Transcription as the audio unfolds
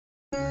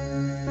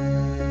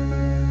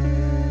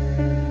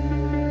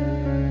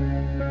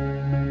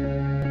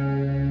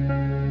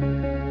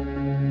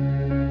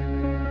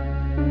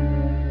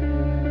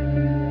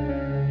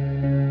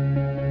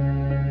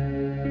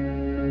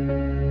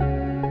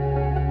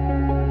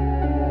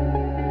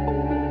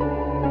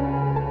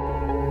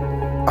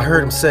I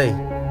heard him say,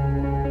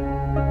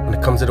 when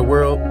it comes to the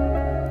world,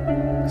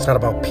 it's not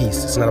about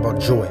peace, it's not about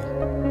joy,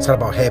 it's not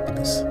about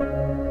happiness,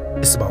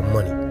 it's about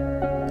money.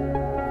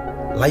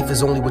 Life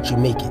is only what you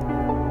make it,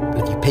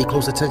 and if you pay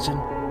close attention,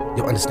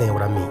 you'll understand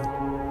what I mean.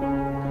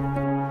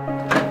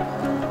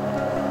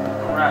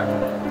 Alright,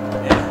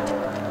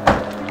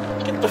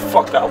 yeah. Get the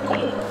fuck out, come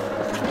on.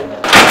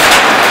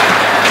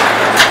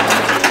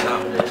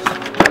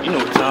 You know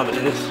what time it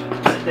is.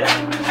 Like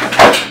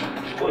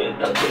that. Go ahead,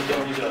 duck it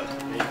down, you got.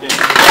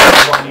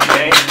 Fucking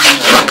gang.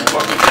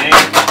 Fucking gang.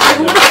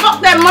 Where the fuck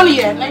that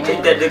money at, nigga?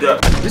 Take that nigga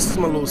up. This is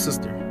my little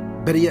sister,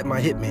 better yet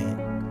my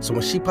hitman, so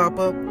when she pop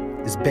up,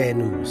 it's bad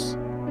news.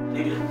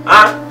 Nigga.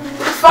 Huh?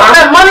 Where the fuck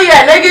that money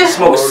at, nigga?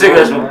 Smoke a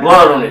cigarette with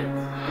blood on it.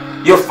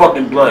 Your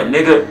fucking blood,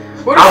 nigga.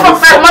 Where the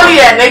fuck that money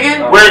at,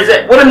 nigga? Where is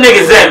that? Where them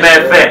niggas at,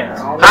 matter of fact?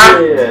 Huh?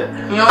 You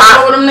don't know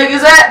where them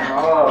niggas at?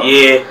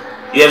 Yeah.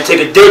 You ever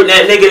take a date in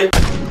that nigga?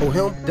 Oh,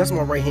 him? That's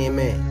my right-hand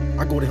man.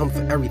 I go to him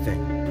for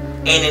everything.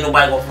 Ain't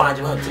nobody gonna find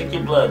you. Huh? Take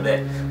your blood back.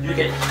 You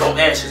can throw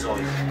ashes on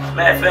you.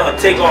 Matter of fact, I'll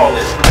take all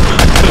this.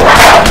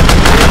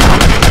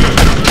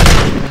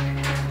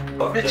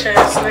 Bitch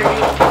ass nigga.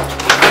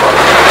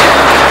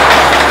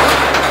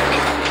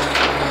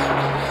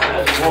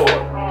 That's war.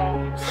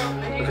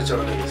 Look at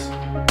y'all niggas.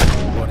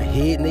 Well, the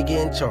head nigga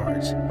in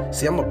charge.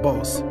 See, I'm a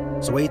boss,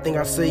 so anything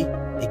I say,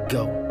 it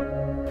go.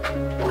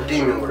 Or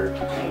demon word.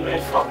 Man,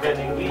 fuck that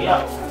nigga. We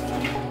out.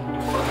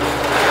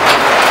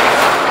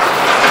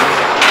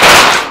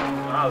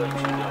 I'll let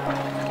you go.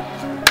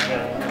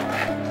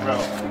 Bro.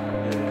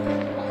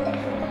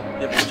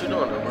 Yeah, but what you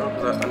doing though, bro?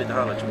 Because I need to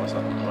holler at you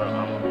myself. Bro,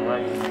 I'm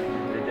right.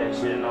 Did that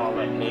shit and all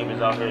that. Neighbors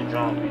out here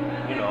drunk,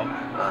 you know.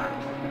 Alright.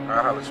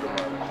 I'll holler at you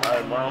tomorrow.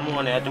 Alright, bro, I'm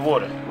on there at the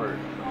water. Word.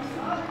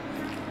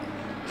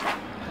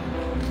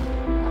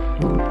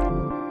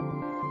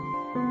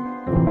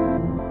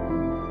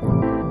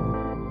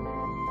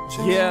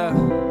 Yeah.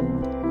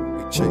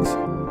 Chase.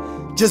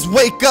 Just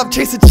wake up,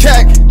 chase a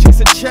check.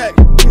 Chase a check.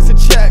 Chase a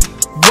check.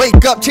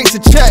 Wake up, chase a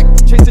check.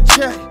 Chase a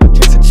check.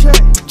 Chase a check.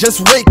 Just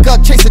wake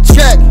up, chase a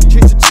check.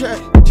 Chase a check.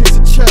 Chase a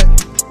check.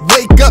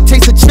 Wake up,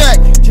 chase a check.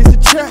 Chase a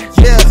check.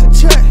 Yeah. Chase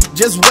a check.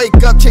 Just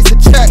wake up, chase a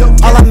check.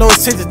 All I know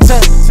is chase a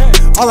check.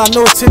 All I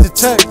know is chase a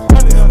check.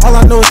 All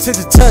I know is chase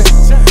a check.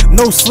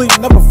 No sleep,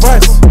 never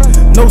rest.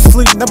 No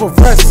sleep, never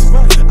rest.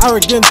 I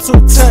again to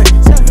attack.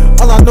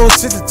 All I know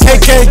is chase a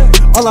check.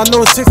 All I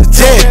know is chase a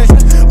check.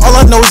 All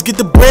I know is get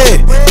the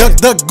bread. Duck,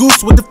 duck,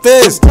 goose with the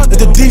fizz. If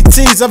the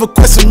DTs ever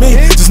question me,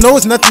 just know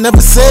it's nothing ever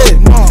said.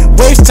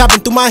 Waves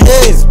chopping through my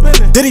head.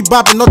 Diddy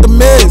bopping on the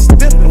meds.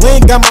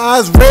 Lean got my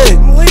eyes red,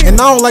 and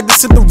I don't like to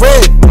sit the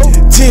red.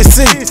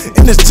 TSC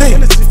in this G.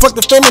 Fuck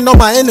the fame and all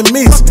my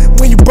enemies.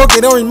 When you broke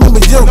it, don't remember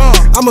you.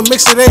 I'ma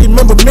make sure they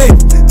remember me.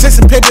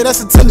 Chasing paper,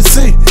 that's a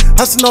tendency.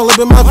 Hustling all up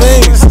in my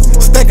veins.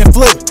 Stack and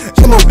flip,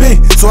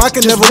 MOB, so I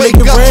can never make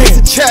it rain. Chase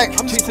a check.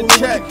 Chase a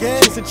check.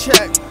 Chase a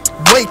check.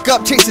 Wake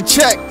up, chase a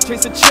check.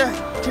 Chase a check.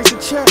 Chase a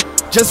check.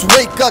 Just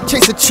wake up,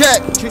 chase a check.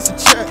 Chase a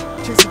check.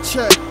 Chase a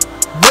check.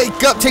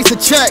 Wake up, chase a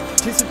check.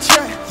 Chase a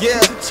check. Yeah.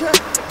 Chase a check.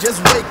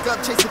 Just wake up,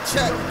 chase a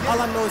check. All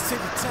I know is chase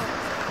a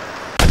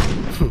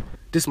check.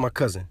 This my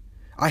cousin.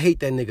 I hate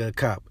that nigga a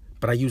cop,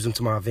 but I use him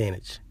to my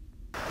advantage.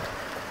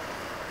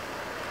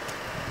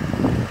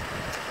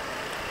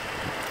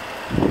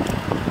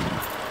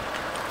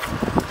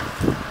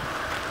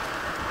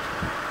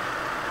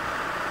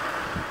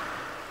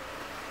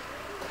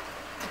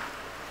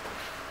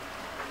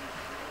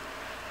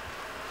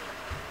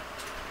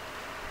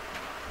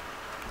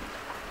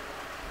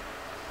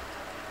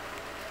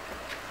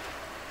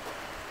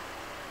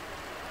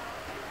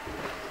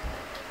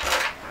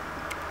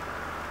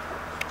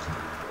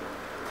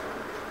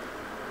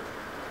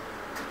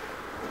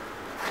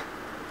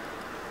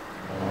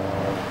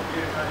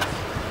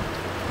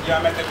 Yeah,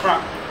 I'm at the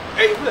crime.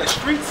 Hey, we at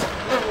streets?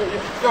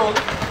 Yo,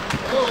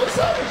 what's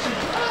up with you?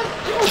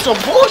 Yo, some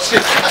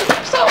bullshit.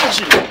 What's up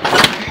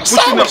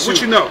with you?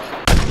 What you know?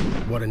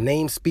 Well, the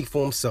name speak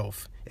for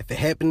himself. If it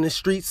happened in the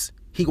streets,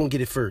 he gonna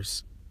get it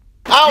first.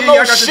 I don't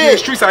know shit.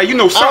 Streets, you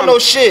know something. I don't know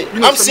shit.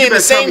 I'm seeing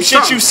the same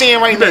shit you seeing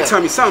right now. You better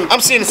tell me something.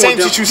 I'm seeing the same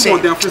shit you seeing.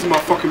 You going down for this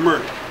motherfucking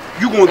murder.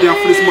 You going down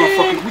for this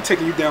motherfucking. We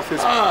taking you down for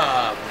this.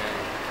 Ah, man.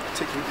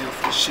 Taking you down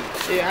for this shit.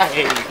 Yeah, I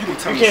hate you. You gonna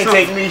tell you me can't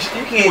something. take me.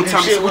 You can't do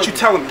shit. What you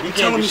telling me? You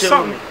telling me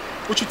something?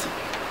 What you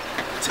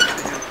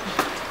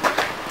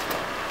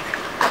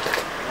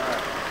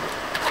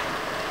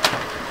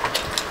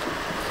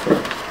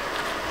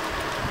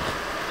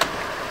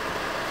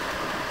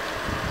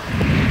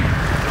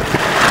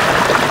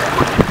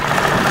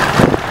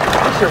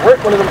should work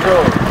one of them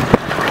girls.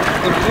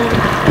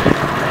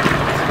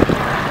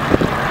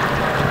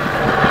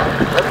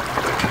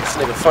 This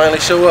nigga finally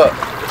show up.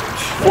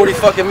 40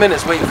 fucking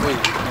minutes waiting for you.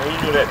 Man,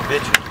 you know that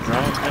bitch is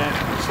drunk, man.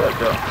 What's up,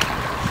 though?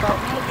 I'm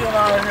gonna get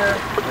out of here.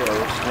 Yeah,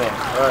 what's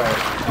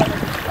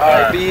up?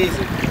 Alright, be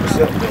easy. What's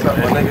up,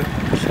 my nigga?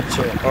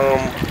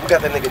 We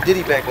got that nigga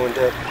Diddy back on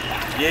deck.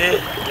 Yeah?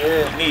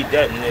 Yeah. Need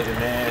that nigga,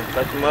 man.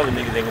 Like them other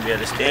niggas ain't gonna be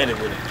able to stand it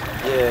with him.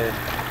 Yeah.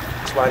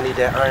 That's why I need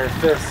that iron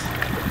fist.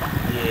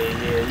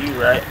 Yeah,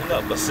 you right.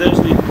 No, but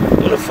seriously,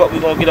 when the fuck we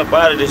gonna get up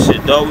out of this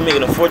shit, dog? We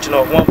making a fortune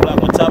off one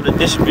block on top of the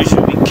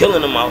distribution. We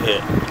killing them out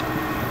here.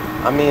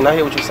 I mean, I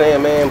hear what you're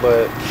saying, man,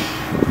 but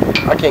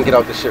I can't get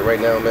out this shit right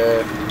now,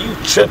 man. You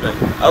tripping.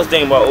 I was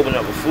thinking about opening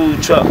up a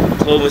food truck,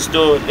 clothing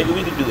store. Nigga,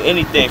 we could do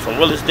anything from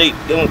real estate,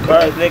 doing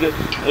cars, nigga.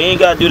 We ain't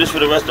gotta do this for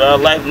the rest of our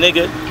life,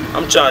 nigga.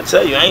 I'm trying to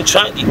tell you, I ain't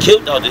trying to get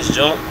killed out this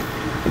joint.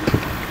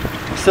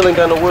 Still ain't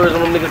got no words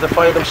on them niggas that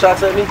fired them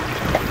shots at me?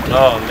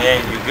 Oh,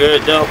 man, you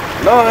good, though?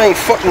 No, I ain't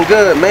fucking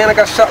good, man. I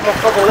got shot in my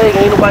fucking leg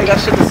and ain't nobody got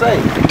shit to say.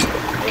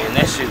 Man,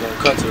 that shit gonna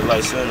come to the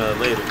light sooner or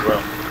later, bro.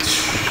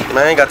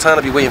 Man, I ain't got time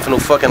to be waiting for no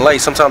fucking light.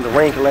 Sometimes the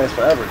rain can last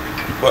forever.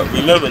 But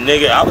remember,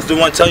 nigga, I was the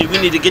one telling you we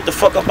need to get the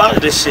fuck up out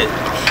of this shit.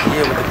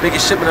 Yeah, with the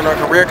biggest shipment in our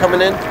career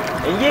coming in.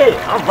 And yeah,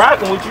 I'm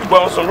rocking with you,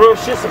 bro. Some real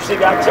shit, some shit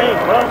got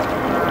changed, bro.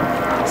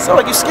 Sound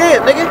like you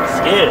scared, nigga.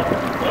 Scared?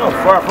 I'm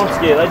far from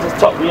scared. I just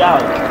talk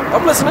reality.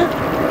 I'm listening.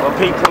 Well,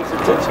 pay close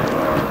attention.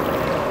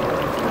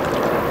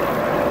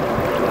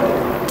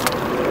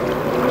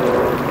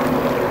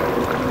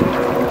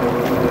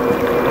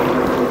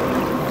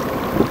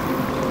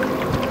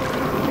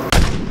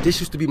 This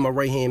used to be my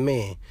right-hand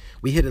man.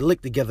 We hit a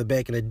lick together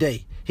back in the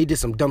day. He did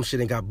some dumb shit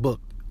and got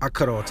booked. I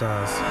cut all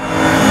ties.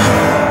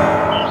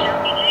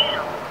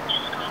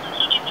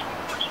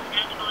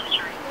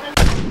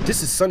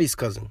 This is Sonny's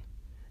cousin.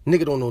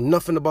 Nigga don't know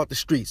nothing about the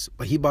streets,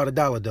 but he bought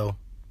 $1 though.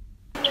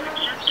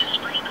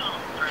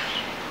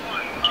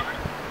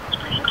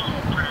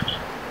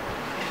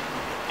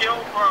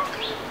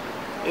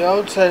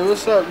 Yo, Tay,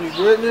 what's up? You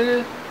good,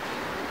 nigga?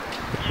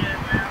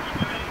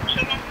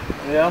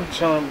 Yeah, I'm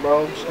chilling,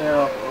 bro. I'm staying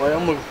off the way.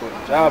 I'm looking for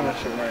a job and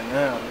shit right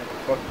now. Nigga,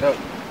 fucked up.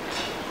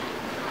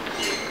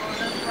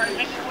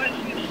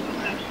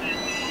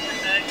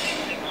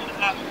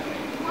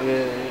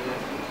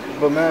 Yeah.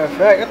 But matter of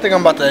fact, I think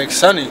I'm about to ask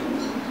Sonny.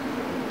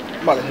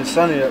 I'm about to hit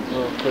Sonny up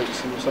real quick,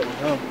 see what's up with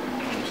him.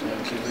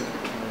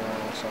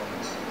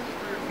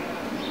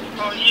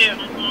 Oh yeah,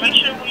 make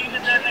sure when you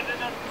hit that nigga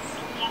up,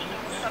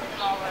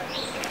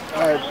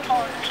 alright.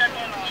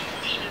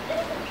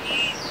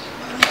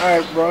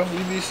 Alright, bro.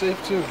 You be safe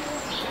too.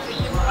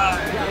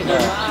 Gotta get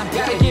mine,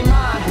 gotta get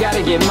mine,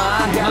 gotta get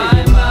mine,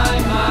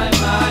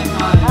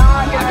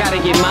 I gotta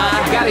get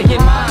mine, gotta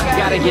get mine,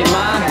 gotta get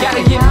mine,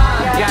 gotta get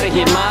mine, gotta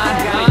get mine,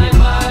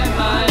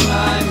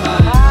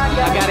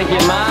 I gotta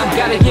get mine,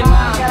 gotta get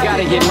mine,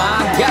 gotta get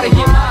mine, gotta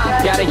get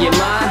mine, gotta get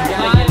mine,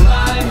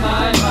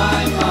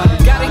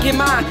 gotta get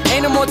mine.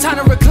 Ain't no more time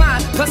to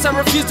recline. Plus I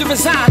refuse to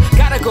resign.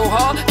 Gotta go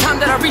hard. Time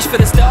that I reach for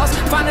the stars.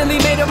 Finally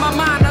made up my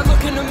mind. I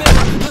look in the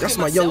mirror. That's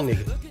my young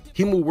nigga.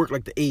 He moved work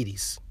like the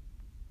 80s.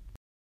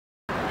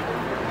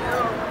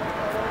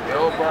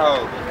 Yo,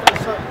 bro.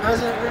 What's up,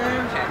 cousin,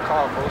 man? Can't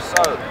call, bro. What's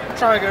up? I'm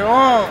trying to get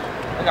on.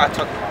 I gotta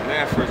talk to my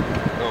man first.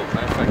 Yo,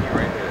 man, fuck you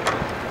right here.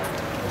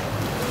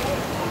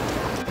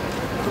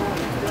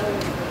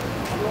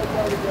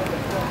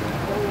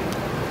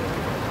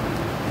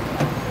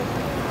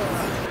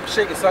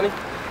 Shake it, Sonny.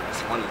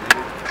 It's money,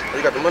 nigga. Oh,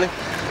 you got the money? Yeah,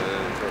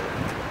 bro.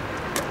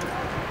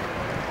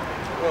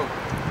 Whoa.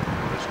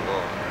 Let's go.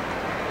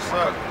 What's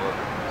up?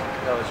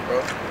 How is you,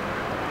 bro?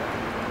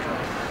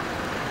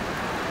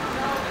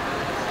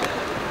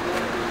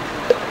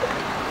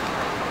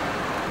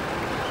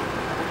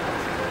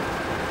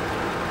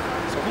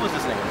 So who is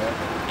this nigga, man?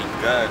 He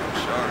good, I'm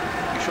sure.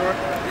 You sure?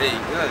 Yeah, he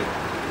good.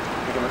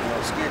 Nigga looking a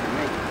little scared to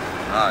me.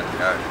 Nah, he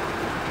got it.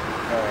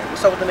 Alright,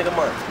 what's up with the nigga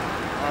Mark?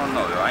 I don't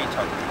know, yo. I ain't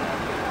talking to him.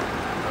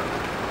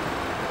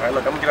 Alright,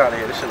 look, I'm gonna get out of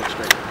here. This shit looks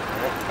straight.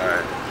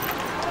 Alright.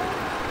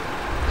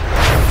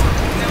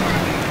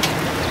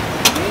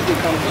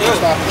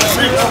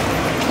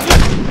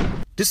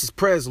 This is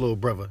Prez's little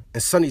brother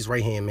and Sonny's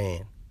right-hand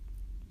man.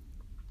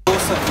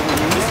 What's up, man?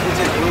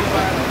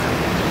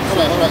 Hold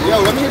on. Yo,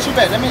 let me hit you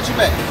back.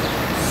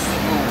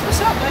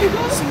 What's up, baby?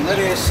 Some nut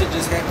ass shit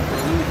just happened, bro.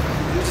 Let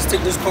me just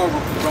take this car real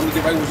quick, bro. I'm gonna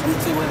get right with you. I'm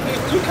gonna tell you what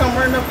happened. You come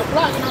running up the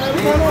block, you know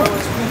what's going on?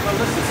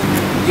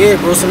 Yeah,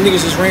 bro. Some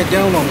niggas just ran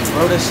down on me,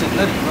 bro. That shit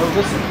nutty, bro.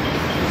 Listen.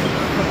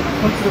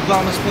 Come to the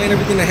block and explain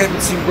everything that happened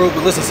to you, bro.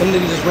 But listen, some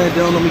niggas just ran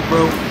down on me,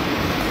 bro.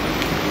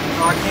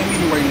 No, I can't meet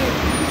you right now.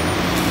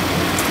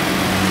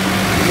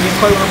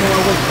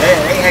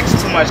 They asked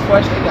too much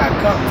questions. They got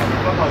cut, man.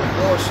 Fuck all the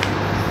bullshit.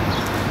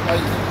 Like,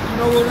 you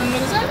know where them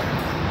niggas at?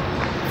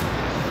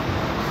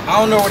 I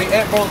don't know where they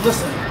at, bro.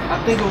 Listen,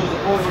 I think it was the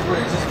oil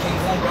bridge. Just came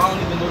home, bro. I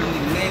don't even know the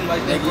nigga name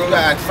like that, bro. You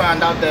gotta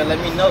find out there. Let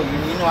me know. You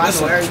know,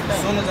 Listen, I know everything.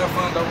 As soon as I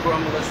find out, bro,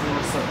 I'm gonna let you know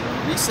what's up,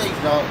 bro. Be safe,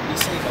 dog. Be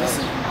safe.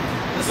 Listen,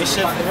 This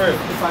shit for real.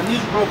 If I need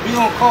you, bro, be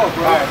on call,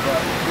 bro. Alright, bro.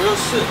 Real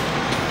shit.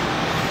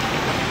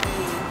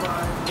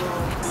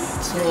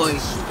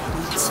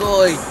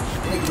 Toy.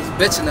 Nigga was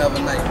bitching the other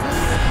night, man.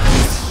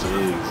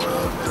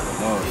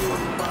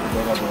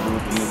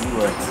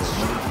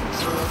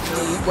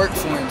 He worked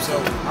for him, so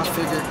I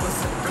figured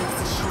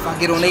if I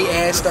get on their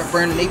ass, start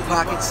burning their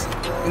pockets,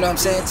 you know what I'm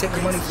saying? Take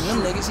the money from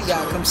them niggas, he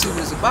gotta come see what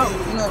it's about,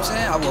 you know what I'm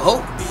saying? I will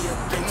hope, you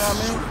know what I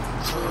mean?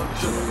 I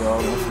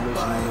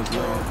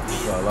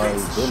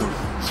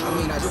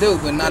mean, I do,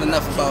 but not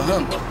enough about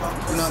him.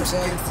 You know what I'm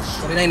saying?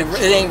 But it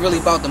ain't really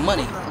about the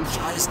money.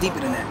 It's deeper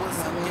than that. You know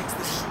what I mean?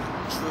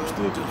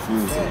 Still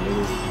confused,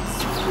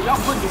 nigga. Y'all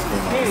put this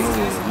in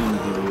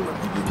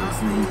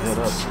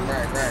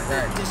Right.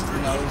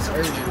 You know, it was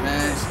urgent,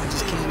 man. I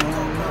just came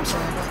home, you know what I'm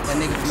saying? That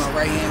nigga was my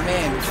right-hand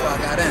man before I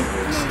got in, you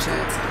know what I'm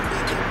saying?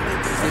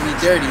 He did me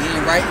dirty, he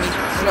didn't write me,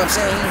 you know what I'm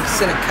saying? He didn't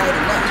send a kite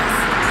or nothing.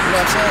 You know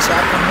what I'm saying? So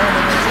I come home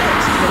and his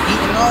ass. He been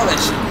eating all that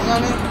shit, you know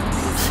what I mean?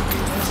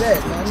 His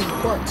ass, man, I need the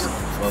parts.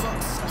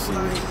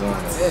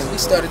 Yeah, we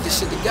started this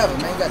shit together,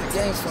 man. Got the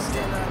game from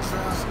him.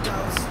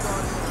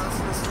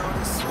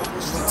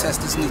 We're gonna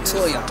test this new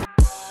toy out.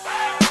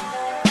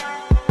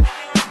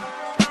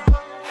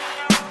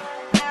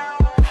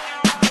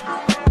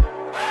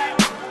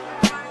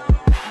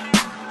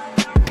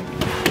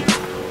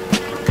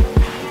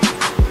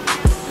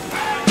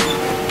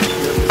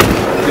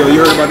 Yo, you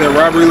heard about that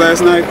robbery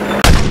last night?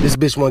 This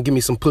bitch wanna give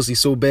me some pussy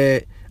so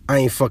bad, I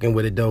ain't fucking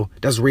with it though.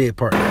 That's Red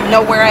Park.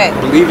 Know where at?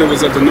 I believe it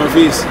was at the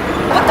Northeast.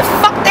 What the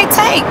fuck they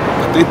take?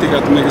 I think they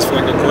got the niggas for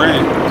like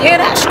 $1,000. Yeah,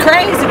 that's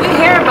crazy. We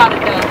hear about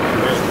it though.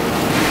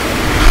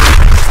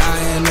 I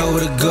ain't know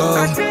where to go.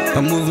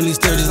 I'm moving these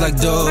 30s like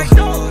dough.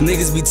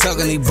 Niggas be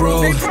talking they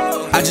bro.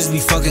 I just be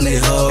fucking they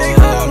hoe.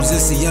 I'm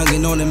just a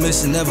youngin' on a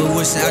mission, never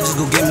wishing I just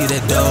go get me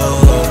that dough.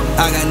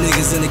 I got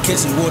niggas in the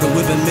kitchen, water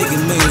whipping,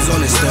 making millions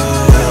on the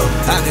stove.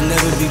 I can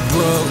never be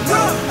broke.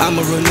 I'm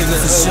a real nigga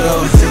for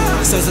sure.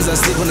 Sometimes I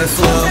sleep on that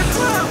floor.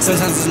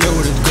 Sometimes there's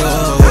nowhere to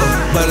go.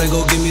 But I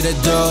go give me that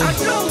dough.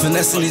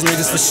 Finessing these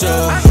niggas for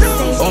sure.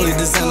 Only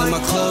designing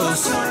my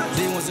clothes.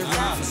 They ones that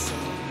run for sure.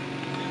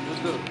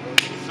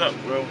 What's up,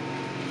 bro?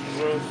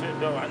 Real shit,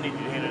 though. I need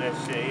you to handle that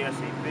shit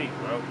ASAP,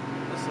 bro.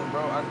 Listen,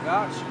 bro, I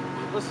got you.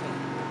 But listen,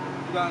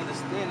 you gotta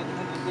understand, at the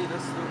end of the day,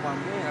 that's still my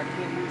man. I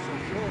can't lose some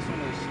fans on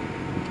that shit.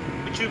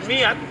 But you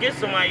mean I can get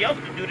somebody else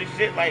to do this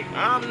shit? Like,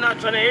 I'm not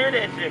trying to hear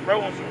that shit,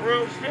 bro, on some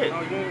real shit.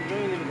 No, you ain't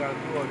even gotta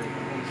do all that.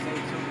 On the same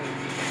token,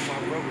 my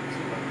brother,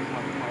 too. Like,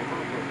 my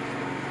real brother.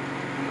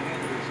 I'm gonna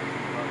handle this shit.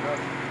 I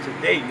got you.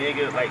 Today,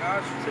 nigga. Like,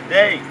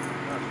 today. I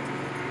got you.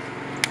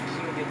 She's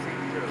gonna get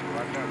taken care of, bro.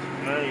 I got you.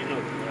 Man, you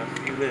know, man.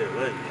 You live,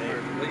 man.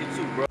 Love you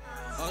too, bro.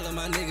 All of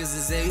my niggas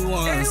is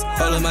A1s,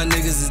 all of my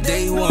niggas is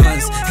day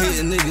ones.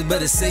 Hating niggas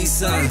better say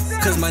something,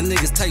 cause my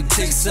niggas type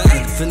take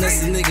something.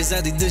 Finesse niggas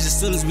out the digits,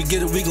 soon as we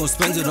get it, we gon'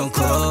 spend it on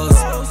clothes.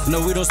 No,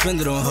 we don't spend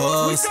it on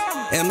hoes,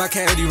 and my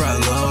carry ride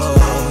low.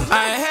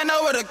 I ain't had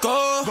nowhere to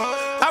go,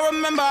 I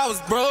remember I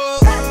was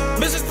broke.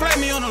 Bitches play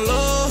me on the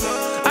low,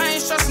 I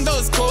ain't stressing though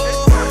it's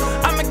cool.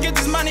 I'ma get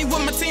this money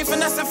with my team,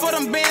 finessing for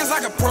them bands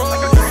like a pro.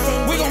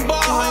 We gon'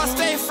 ball hard,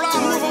 stay fly,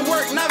 moving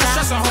work, never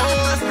stressing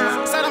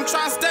hoes. Said I'm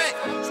tryna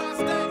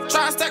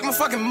stack my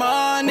fucking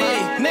money.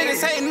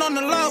 Niggas hating on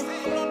the low,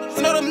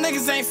 you know them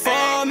niggas ain't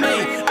for me.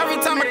 Every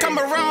time I come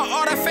around,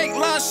 all that fake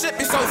love shit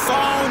be so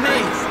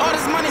phony. All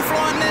this money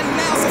flowing in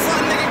now, so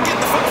fuck nigga get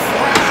the fuck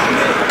around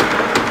me.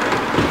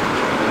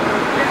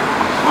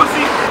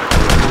 Pussy.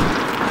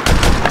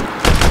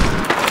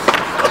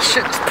 Oh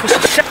shit, this pussy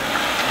shit.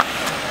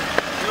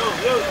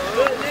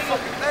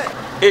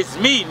 It's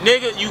me,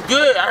 nigga. You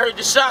good? I heard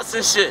the shots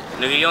and shit.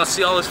 Nigga, you don't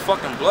see all this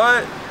fucking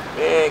blood?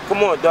 Man,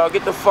 come on, dog.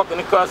 Get the fuck in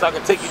the car so I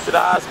can take you to the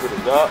hospital,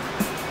 dog.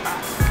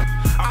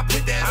 I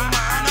put that on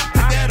my I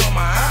put that on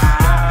my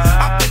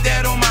I put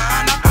that on my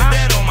I put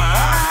that on my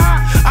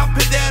I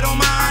put that on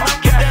my I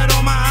put that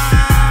on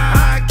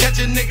my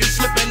catch a nigga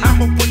slipping,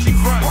 I'ma put you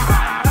front.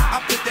 I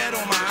put that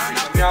on my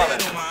I put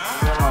that on my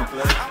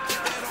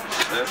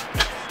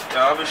Yo,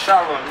 I've been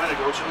shot on a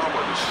minute ago. What you know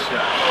about this shit?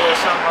 Yeah,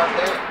 something about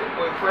that. Your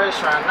boy Fresh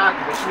trying to knock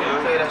it, but you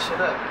didn't play that shit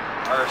up.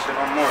 All that shit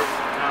no more.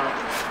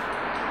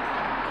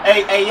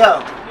 Hey,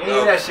 yo, you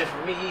hear that shit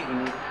from me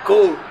even.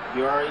 Cool,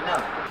 you already know.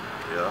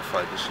 Yeah, I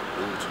fight this shit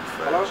moving too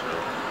fast, yo.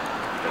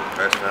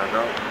 Patch that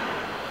out.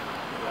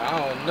 I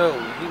don't know.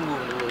 He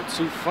moving a little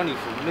too funny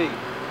for me.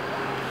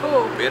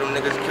 Who? Made them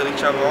niggas kill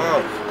each other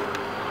off.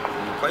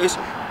 Replace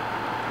them.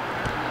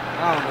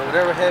 I don't know.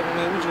 Whatever happened,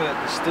 man, we just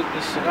have to stick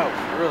this shit out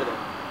for real, though.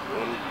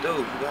 What do you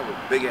do? You have a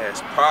big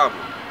ass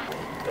problem.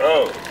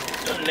 Bro,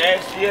 some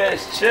nasty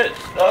ass chips,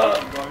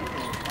 dog.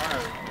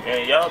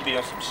 Man, y'all be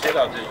on some shit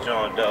out this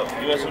joint, dog.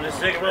 You want some of this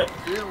cigarette?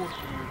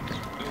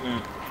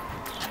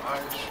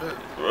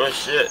 Real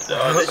shit,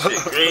 dog. This shit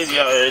crazy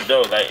out here,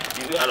 though. Like,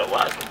 you gotta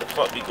watch what the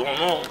fuck be going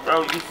on,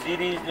 bro. You see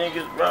these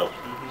niggas, bro?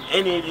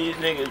 Any of these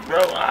niggas,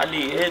 bro? I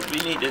need hits. We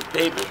need this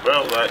paper,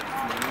 bro. Like,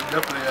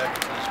 Definitely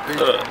acting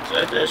this look,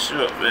 let that shit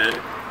up, man.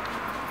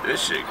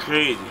 This shit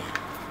crazy.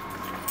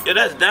 Yeah,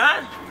 that's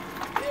Don?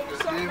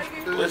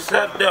 What's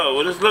up, though?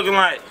 What it's looking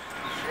like?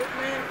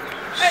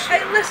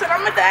 Hey, listen,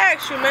 I meant to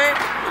ask you, man.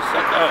 What's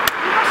up, though?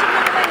 You know some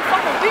nigga named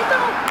fucking Vito?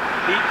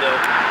 Vito?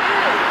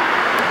 Yeah.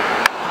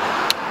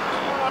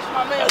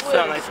 That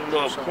sound like some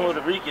little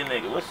Puerto Rican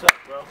nigga. What's up,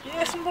 bro?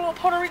 Yeah, some little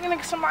Puerto Rican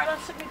nigga. Somebody done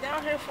sent me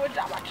down here for a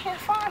job. I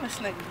can't find this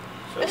nigga.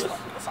 So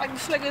It's like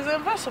this nigga is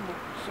invincible.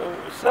 So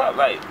what's up?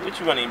 Like, what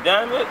you want him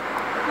done with?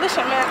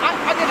 Listen, man,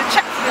 I did a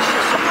check for this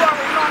shit, so you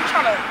already know I'm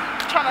trying to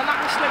trying to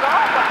knock this nigga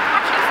off, but I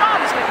can't find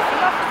this nigga for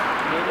nothing.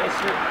 Yeah, that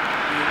shit.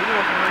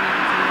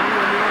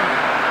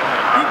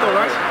 You go,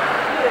 right?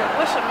 Yeah,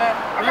 listen, man.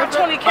 I got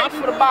 20K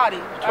for the body.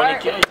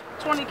 20K?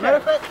 20K. Matter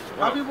of fact,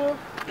 Poppy Boy?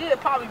 Yeah,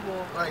 Poppy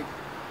Boy. Like,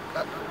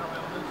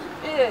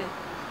 yeah.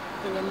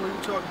 I think I know what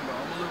you're talking about.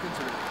 I'm gonna look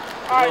into it.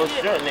 Alright, Little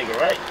short nigga,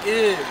 right?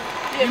 Yeah.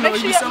 Yeah, You know,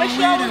 you be selling weed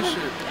and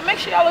shit. make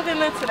sure y'all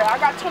looking into that. I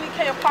got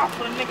 20K a pop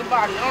for the nigga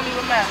body. It don't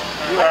even matter.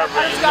 You I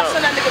already just gotta know.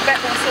 send that nigga back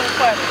on silver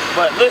platter.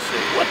 But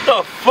listen, what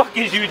the fuck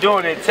is you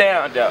doing in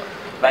town, though?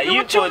 Like,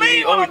 you put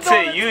the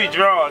OT, you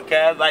drawing,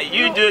 cuz. Like,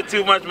 you do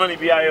too much money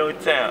be out here in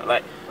town.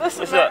 Like, Listen,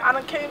 what's man, up? I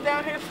done came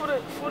down here for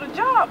the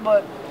job,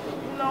 but,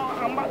 you know,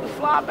 I'm about to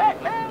fly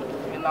back, man.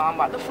 You know, I'm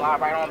about to fly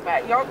right on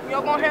back. Y'all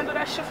gonna handle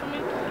that shit for me?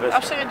 Listen.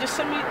 I'm saying just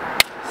send me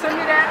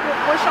that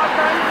once y'all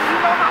done, you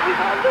know how we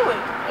gonna do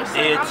it. I'm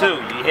saying, Yeah, too.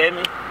 You hear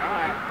me?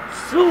 Alright.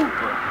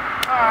 Super.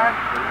 Alright.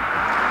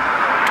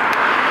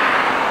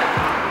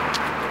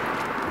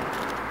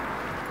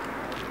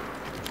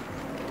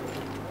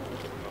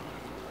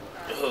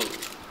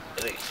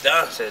 Dude,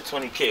 Don said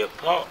 20K a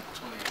pop.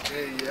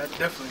 20K, yeah,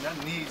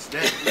 I needs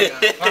that.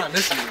 Yeah, find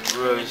this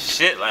nigga. Real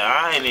shit, like,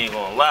 I ain't even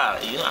gonna lie.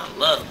 You know, I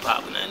love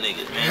popping that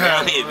niggas, man.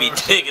 I need to be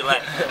thinking,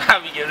 like, I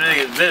be giving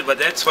niggas this, but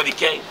that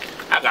 20K,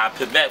 I gotta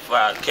put back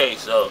 5K,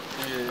 so,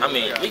 Yeah, I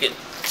mean, we could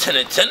 10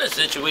 and 10 a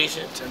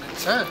situation. 10 and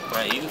 10.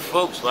 Like, you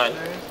folks, like,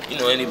 you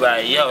know,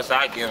 anybody else,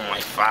 I give them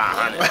like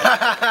 500.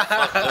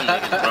 Fuck them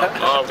niggas,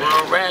 bro. All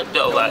real rap,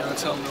 though. Like, You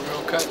tell them the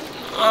real cut.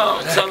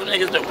 oh, I'm telling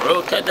niggas the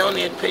real cut don't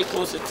even pay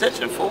close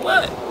attention. For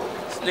what?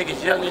 This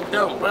nigga's young and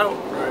dumb, bro.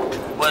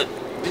 But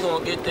we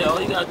gonna get there. All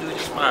you gotta do is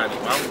just find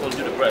him. I'm gonna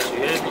do the rest, you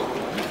hear me?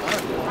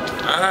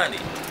 Honey.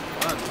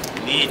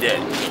 Need that.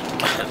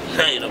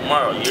 Hey,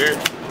 tomorrow, you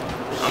hear?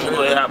 I'm gonna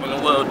go ahead and hop in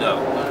the world, though.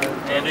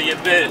 Handle your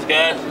biz,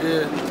 guys.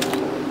 Yeah.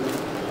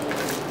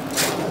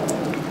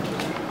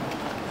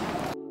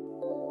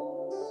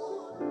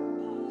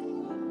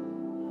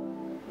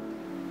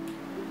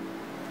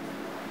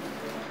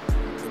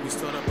 We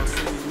start up our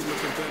city, we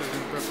looking better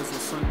than breakfast on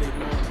Sunday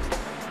morning.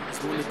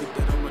 Just wanna get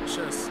that on my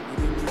chest. You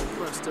leave me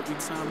impressed every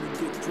time you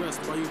get dressed.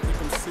 Why you think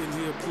I'm sitting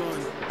here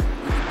applauding? You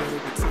get better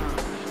with time.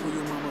 Who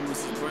your mama,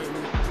 Mrs.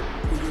 Brightman?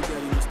 Who your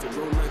daddy, Mr.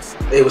 Rolex?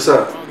 Hey, what's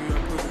up? Argue,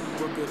 I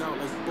put work it out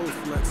like both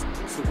flex.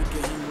 So we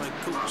get him like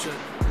coat check.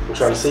 I'm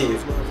trying to see you.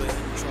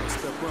 Try to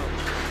step up.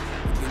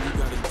 And then you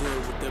gotta deal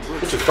with that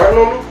broke. What, you frontin'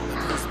 on me?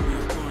 Peace be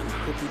upon you.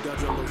 Hope you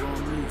dodge all the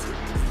wrong moves.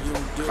 You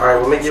don't deal Alright,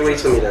 well, make your way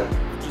to me then.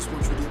 I just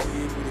want you to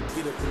be able to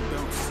get up and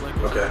bounce like a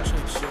Okay.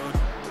 check shot.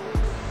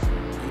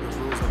 You the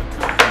rules of the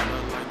country,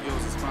 not like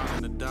yours is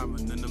finding a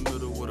diamond in the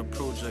middle of the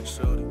project,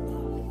 shorty.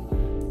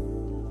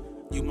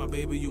 You my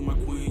baby, you my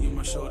queen, you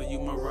my shorty, you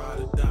my ride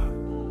or die,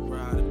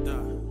 ride or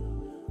die.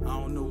 I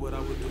don't know what I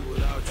would do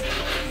without you,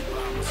 baby,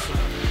 by my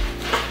side.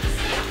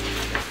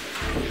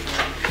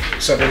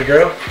 What's up, baby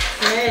girl?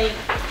 Hey.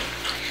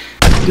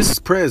 This is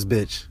Prez,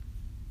 bitch.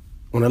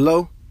 On the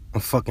low,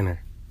 I'm fucking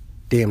her.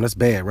 Damn, that's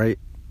bad, right?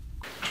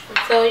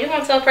 So you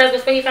gonna tell Prez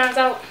before he finds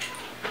out?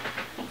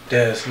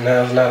 Yes,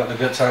 now's not a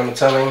good time to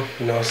tell him.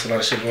 You know, it's a lot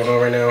of shit going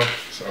on right now,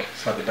 so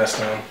it's not the best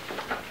time.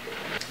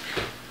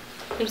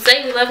 You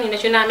say you love me,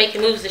 but you're not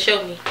making moves to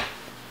show me.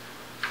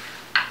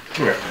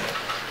 Come here.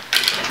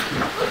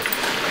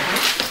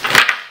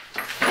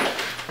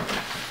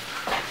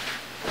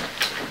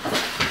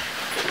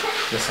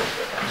 Listen,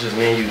 just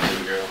me and you,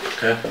 baby girl,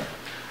 okay?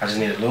 I just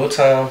need a little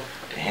time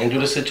to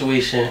handle the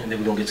situation, and then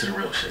we're gonna get to the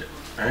real shit,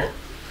 alright?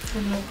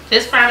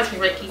 Just promise me,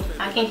 Ricky.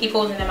 I can't keep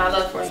holding in my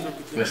love for you.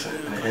 Listen,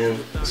 in the end,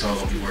 it's all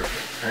gonna be worth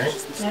it, alright?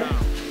 Yeah.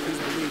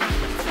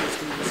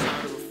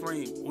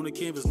 On a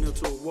canvas nailed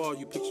to a wall,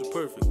 you picture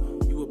perfect.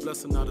 You a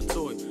blessing, not a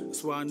toy.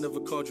 That's why I never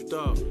called you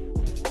dog.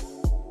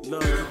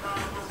 Love.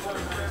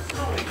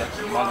 That's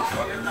a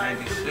motherfucking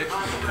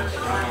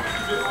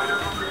 96.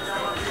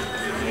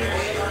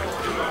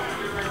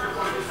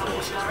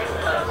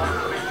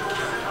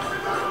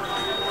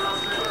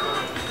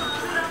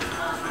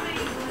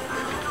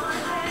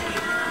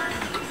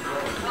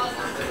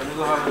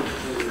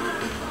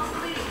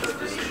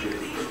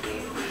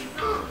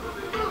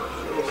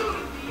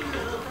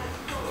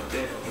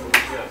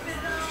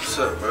 What's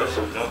up, bro?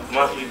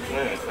 Must be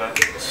playing, man.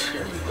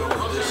 Here you go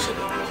with this shit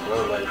again,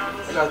 bro. Like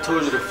I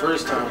told you the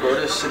first time, bro,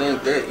 this shit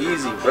ain't that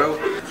easy, bro.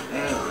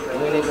 Damn,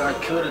 you ain't even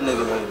gotta kill the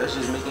nigga, like that's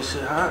just making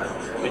shit hot.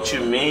 What you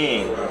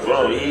mean?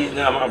 Bro, he's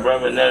not my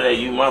brother, none of that.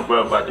 You my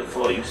brother by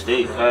default. You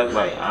stay, cuz,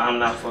 like, I'm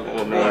not fucking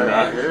with man,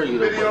 I man. hear you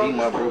though, but he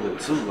my brother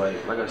too. Like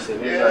I said,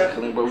 we ain't gotta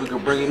kill him, but we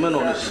can bring him in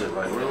on this shit,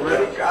 like real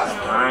rap.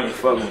 I ain't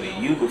fucking with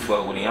you. You can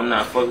fuck with him. I'm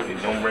not fucking with you.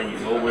 Don't bring you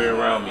nowhere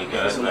around me, cuz.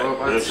 Listen, Like, bro,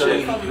 if I real tell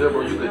you shit. he good,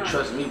 bro, you can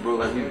trust me, bro.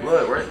 Like we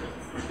blood, right?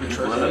 You trust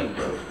blood. me,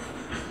 bro.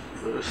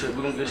 Real shit,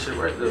 we gonna get shit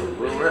right though.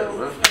 Real rap,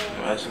 bro.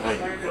 That's like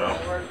you, bro.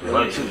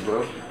 Love you too,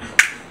 bro.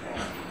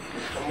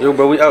 Yo,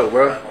 bro, we out,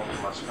 bro. I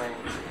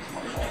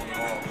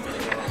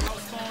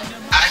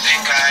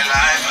think I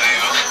lie for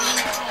you.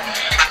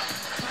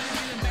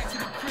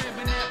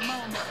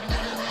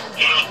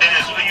 Yo,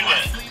 Dennis, where you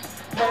at?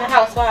 In the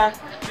house, why?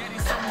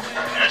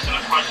 Answer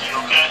the question, you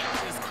okay?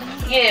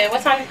 Yeah,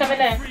 what time you coming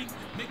in? A little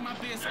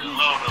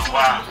bit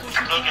while.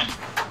 Cooking.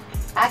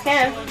 I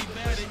can. Okay,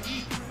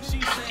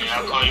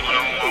 I'll call you when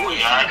I'm on my way,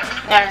 alright?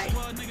 Alright.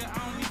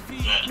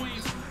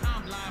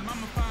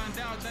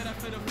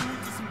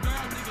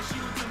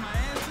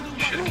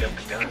 Should've kept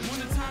the gun.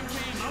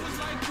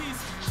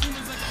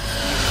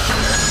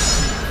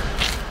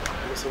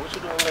 So what you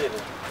doing later?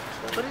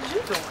 What is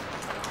you doing?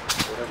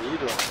 Whatever you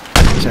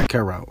doing. Check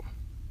her out.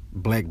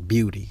 Black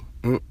Beauty.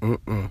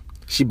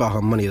 She bought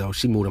her money though.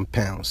 She moved them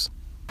pounds.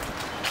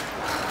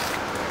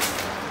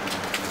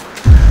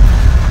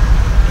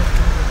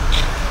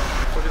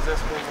 What is that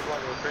supposed to look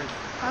like? Okay.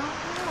 I don't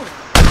know.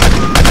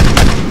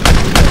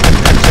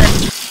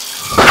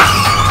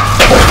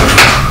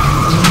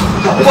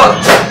 What?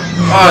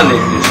 Oh,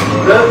 nigga.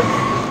 Good?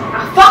 I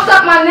fucked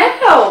up my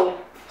nail.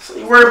 So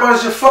you worried about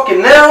is your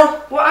fucking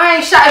nail? Well, I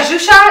ain't shot. Is you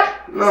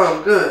shot? No,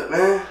 I'm good,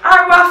 man.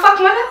 Alright, well, I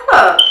fucked my nail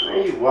up.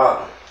 Man, you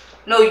wild.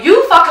 No,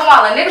 you fucking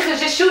wildin'. Niggas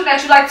was just shooting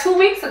at you like 2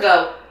 weeks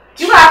ago.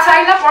 You gotta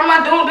tighten up or I'm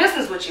not doing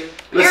business with you.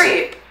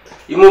 Period. Listen,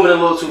 you moving a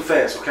little too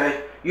fast,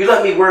 okay? You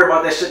let me worry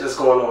about that shit that's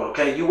going on,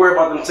 okay? You worry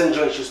about them 10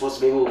 joints you're supposed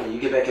to be moving. You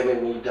get back at me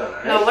when you're done,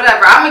 alright? No,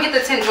 whatever. I'm gonna get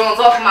the 10 joints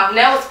off and my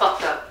nail is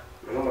fucked up.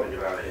 Man, I'm gonna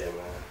get out of here,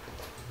 man.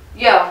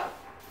 Yo,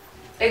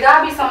 it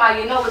gotta be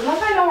somebody you know, because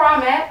nobody know where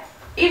I'm at.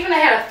 Even if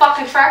they had a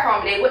fucking tracker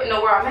on me, they wouldn't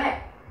know where I'm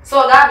at.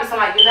 So it gotta be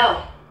somebody you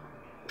know.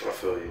 I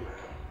feel you,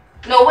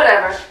 man. No,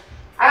 whatever.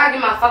 I gotta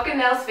get my fucking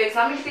nails fixed.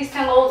 I'm gonna get these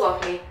 10 loads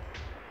off me.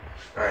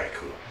 Alright,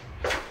 cool.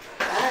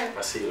 Alright.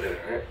 I'll see you later,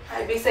 alright?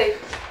 Alright, be safe.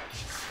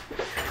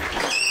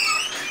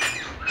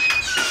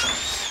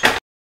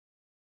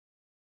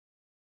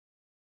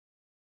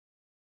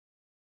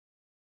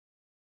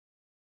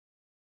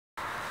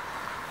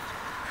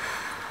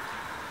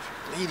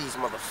 Leave these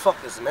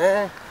motherfuckers,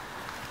 man.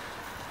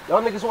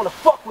 Y'all niggas wanna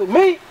fuck with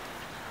me?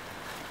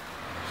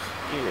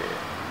 Yeah,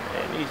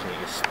 man, these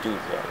niggas stupid.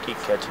 I keep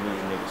catching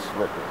these niggas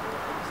slipping.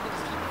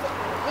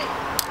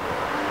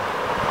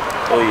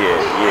 Oh yeah.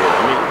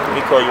 Let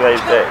me call you right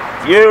back.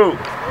 You!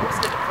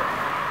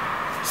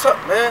 What's up,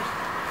 man?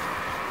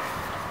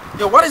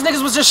 Yo, why these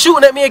niggas was just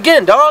shooting at me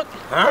again, dog?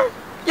 Huh?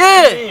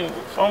 Yeah! Hey,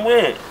 from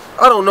where?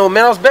 I don't know,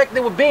 man. I was back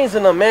there with Beans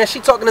and them, man. She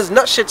talking this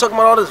nut shit, talking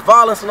about all this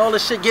violence and all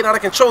this shit getting out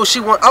of control. She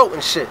went out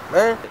and shit,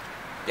 man.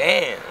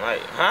 Damn,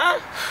 like, huh?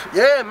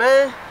 Yeah,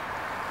 man.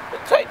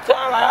 It take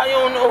time, like, how you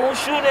don't know who's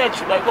shooting at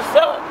you? Like, what's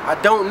up? I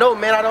don't know,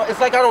 man. It's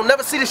like I don't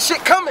never see this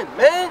shit coming,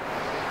 man.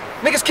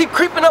 Niggas keep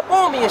creeping up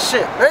on me and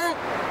shit, man.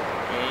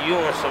 Man, you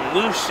on some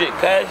loose shit,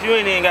 cuz. You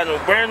ain't even got no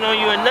burn on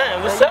you or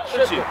nothing. What's up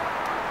with you?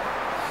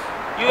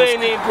 You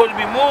ain't even supposed to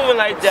be moving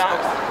like that.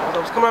 I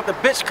was coming out the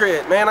bitch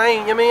crib, man. I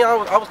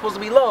was supposed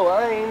to be low.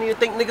 I ain't even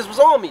think niggas was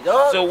on me,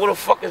 dog. So what the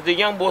fuck is the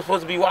young boy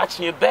supposed to be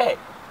watching your back?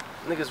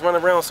 Niggas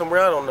running around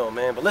somewhere, I don't know,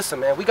 man. But listen,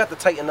 man, we got to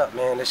tighten up,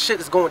 man. This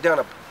shit is going down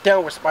a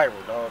downward spiral,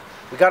 dog.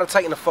 We got to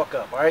tighten the fuck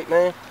up, all right,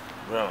 man?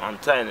 Bro, I'm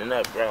tightening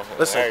up, bro.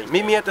 Listen,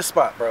 meet me at the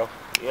spot, bro.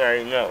 You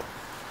already know.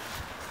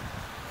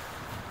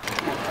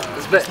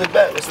 What's the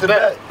bet? What's the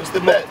bet? What's the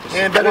bet?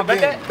 And better Bean.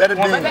 Better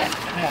Bean.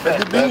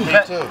 Better Bean.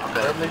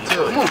 Better me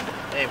too. Come on.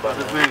 Hey,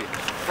 brother.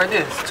 Right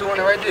there. It's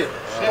 200 right there.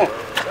 Come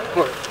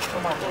on.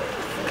 Come on.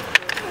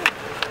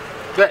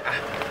 Bet.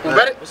 You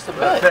bet it? What's the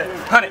bet?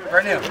 100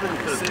 right now. I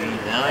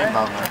ain't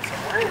about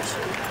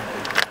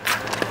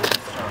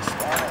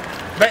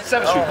bet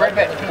 7 shoot. Right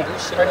back. Come on.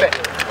 Right back.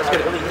 Let's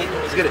get it.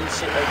 Let's get it.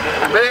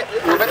 Bet.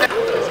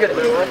 Let's get it.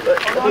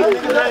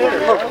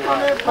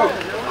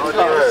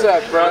 What's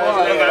up, bro?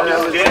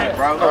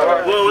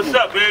 Well, what's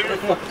up, baby?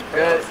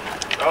 Good.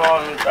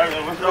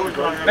 What's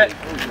up? Bet.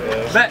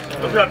 Bet.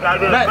 What's up, guys?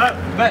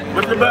 Bet. Bet.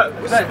 What's the bet?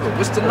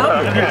 What's the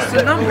number? What's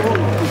the number?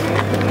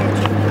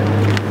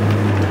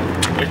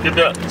 What's the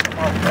bet?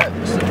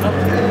 What's the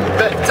number?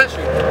 Bet. 10th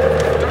Street.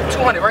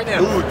 200 right now.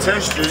 Ooh,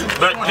 10th Street.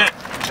 Bet 10.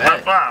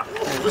 Bet 5.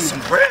 Put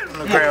some bread on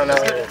the ground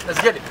out here.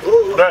 Let's get it.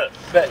 Bet.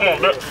 Bet. Come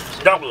on, bet.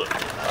 Double it.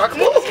 Alright,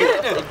 come on, let's get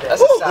it then.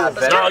 That's a side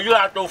bet. No, you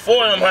gotta throw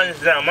 4 of them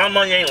hundreds down. My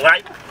money ain't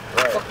light.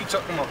 What the fuck you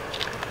talking about?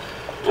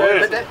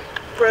 Yeah.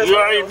 You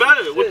already bet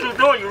it. What you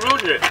doing? You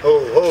losing it.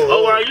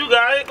 Oh, well, you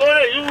got it. Go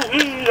ahead. You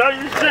ain't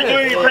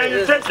paying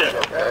attention.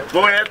 Go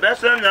ahead. Bet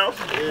something else.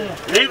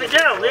 Leave it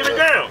down. Leave it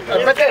down.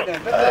 Bet that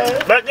then. Bet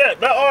that. Bet that.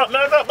 Bet all.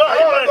 Bet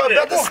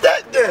Bet the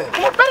stack then.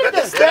 Bet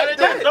the stack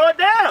then. Throw it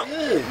down.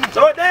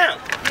 Throw it down.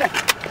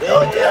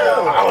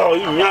 Oh,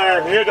 you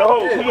mad nigga.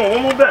 Hold. Come on.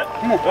 One more bet.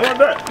 Come on. One more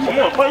bet. Come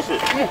on. Place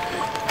it.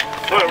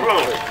 Go ahead,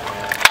 roll.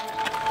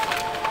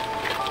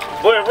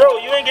 Go ahead, roll.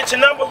 You ain't get your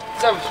number?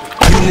 7 Street.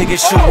 You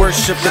niggas should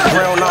worship the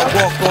ground I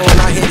walk on.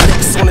 I hit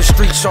licks on the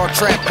streets, y'all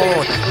trap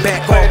on.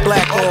 Back on,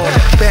 black on.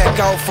 Back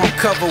out from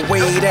cover,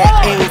 way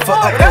that aim for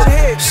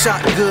upper.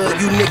 Shot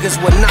good, you niggas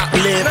will not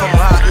live. I'm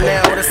hot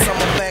now, the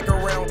summer back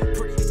around.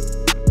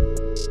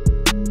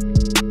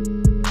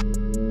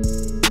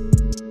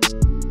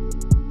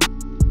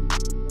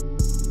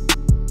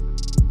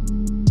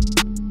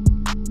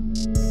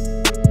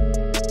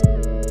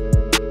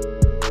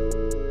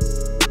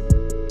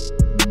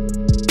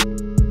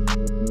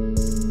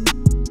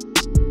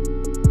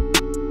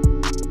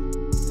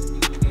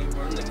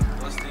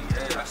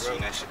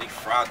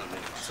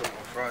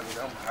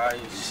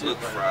 fried. You look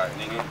fried,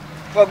 nigga.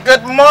 Well,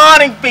 good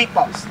morning,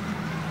 people.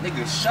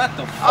 Nigga, shut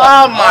the fuck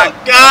Oh up. my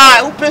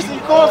God, who pissed in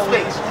your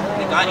cornflakes?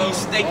 Nigga, I eat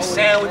steak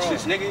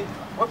sandwiches, nigga.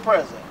 What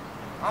president?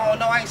 I don't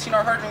know, I ain't seen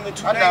or heard him in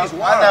 2 I days. know.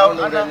 Y'all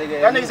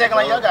niggas acting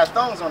like y'all got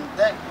thongs on the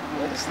deck.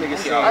 This nigga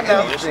said, I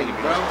know.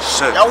 bro.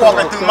 Y'all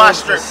walking through my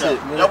strip, though.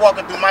 Y'all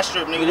walking through my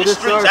strip, nigga. These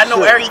streets, I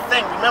know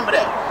everything. Remember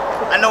that.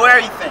 I know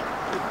everything.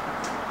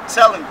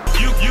 Telling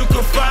you. You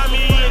can find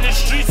me in the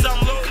streets, I'm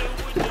loaded.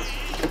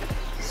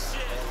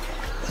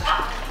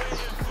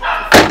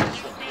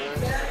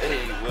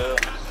 Hey, well,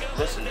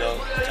 listen though,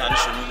 time to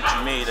show me what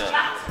you made of.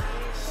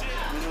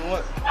 You know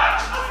what?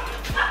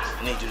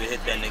 I need you to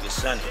hit that nigga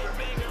Sunday.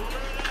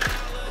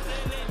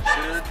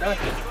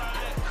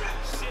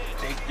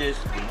 Take this,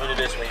 get rid of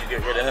this when you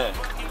get rid of him.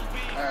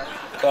 Alright.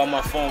 Call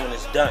my phone when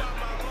it's done.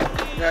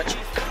 Got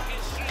you.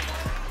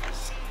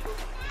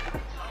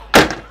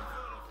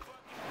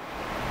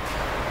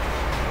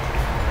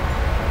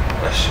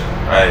 That shit,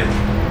 right.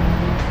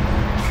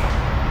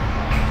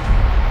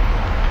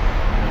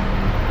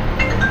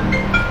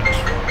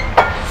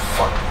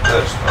 Fuck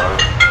this, bro.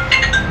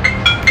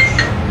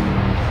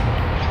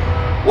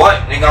 What?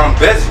 Nigga, I'm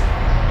busy.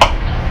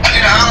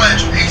 Nigga, I'll let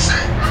you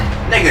ASAP, bro.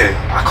 Nigga,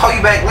 I'll call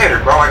you back later,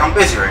 bro. Like, I'm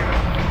busy right now.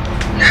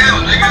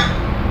 Hell, nigga.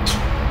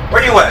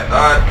 Where you at?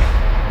 I'm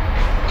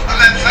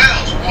at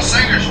Fells on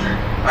Singer Street.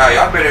 Alright,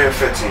 y'all been here at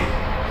 15.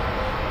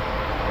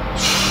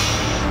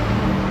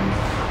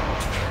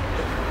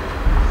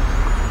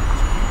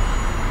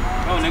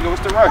 Oh, nigga,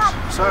 what's the rush?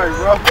 Sorry,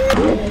 bro.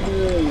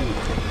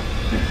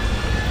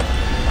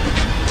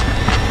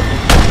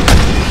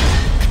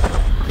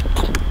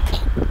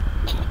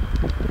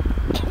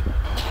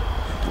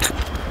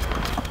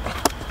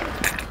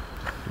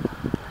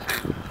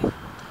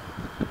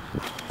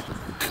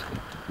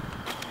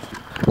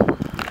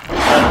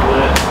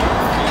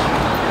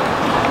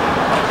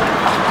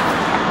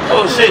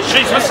 Oh shit,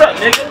 Streets, what's up,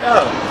 nigga?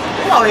 Yo,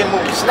 you out here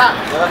moving slop,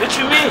 bro. What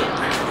you mean?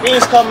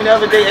 Beans called me the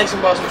other day asking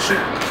about some shit.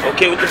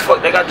 Okay, what the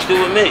fuck that got to do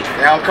with me?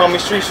 They don't call me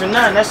Streets for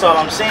nothing, that's all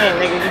I'm saying,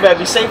 nigga. You better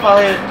be safe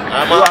out here.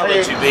 I'm out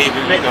with you, baby,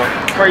 you know.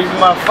 Crazy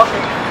motherfucker.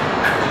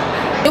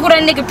 Look at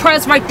that nigga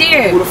Prez right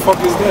there. Who the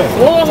fuck is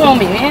that? War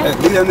homie, man. Hey,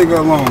 leave that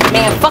nigga alone.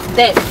 Man, fuck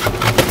that.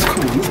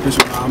 Come on, this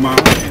bitch will my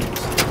hands.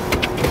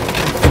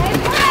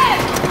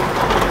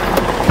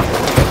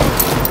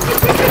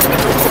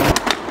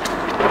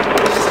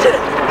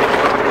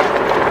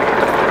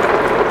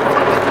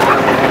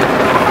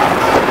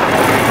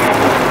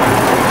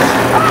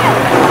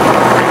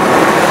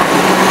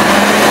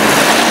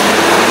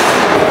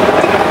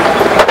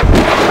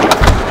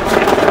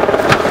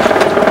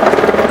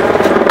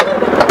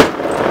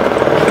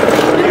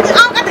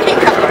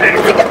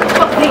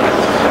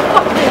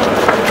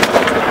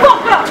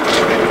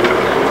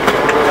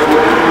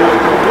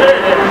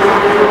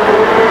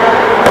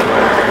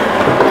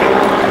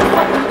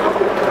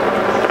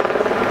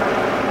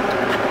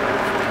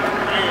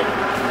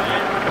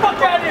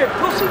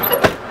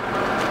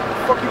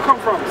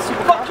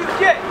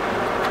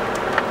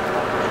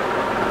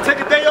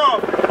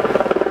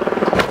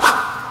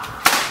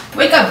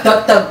 Wake up,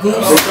 Duck Duck Goose.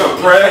 Wake up,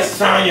 Prez.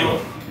 Tanya,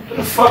 who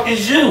the fuck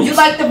is you? You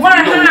like the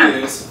run,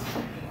 huh?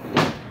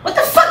 What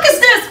the fuck is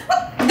this?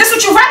 This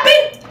what you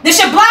rapping? This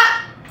your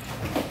block?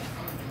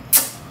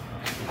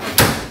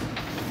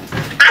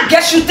 I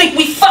guess you think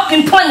we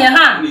fucking playing,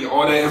 huh? I need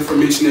all that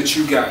information that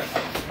you got.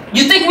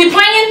 You think we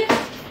playing?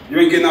 You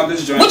ain't getting out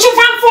this joint. What you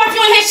run for if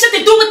you ain't had shit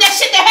to do with that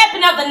shit that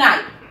happened the other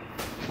night?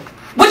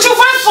 What you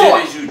run for?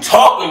 What is you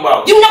talking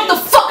about? You know what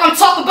the fuck I'm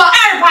talking about.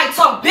 Everybody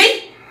talk,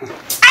 B.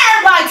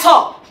 Everybody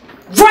talk.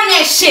 Run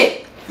that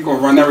shit. You gonna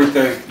run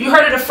everything. You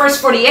heard of the first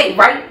 48,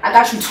 right? I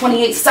got you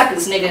 28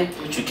 seconds, nigga.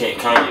 But you can't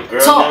calm your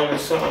girl Talk. down or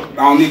something?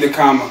 I don't need the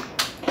comma.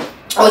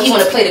 Oh, he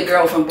wanna play the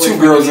girl from Boyfriend.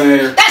 2 girls in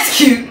here. That's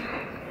cute.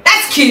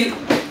 That's cute.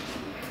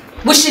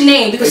 What's your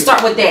name? We can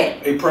start with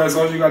that. Hey, Prez,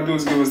 all you gotta do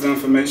is give us the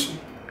information.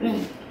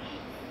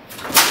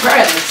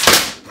 Prez.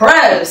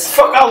 Prez.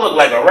 Fuck, I look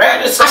like a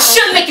rat or I something?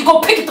 should make you go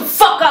pick it the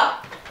fuck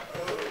up.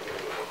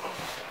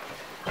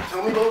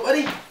 Tell me, little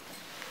buddy.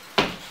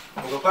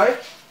 Wanna go play?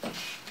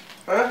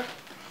 Huh?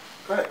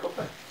 Go ahead, go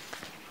play.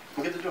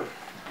 Come get the door.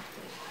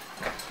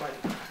 Play.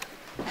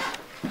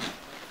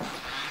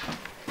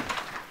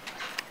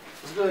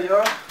 What's good,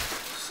 y'all?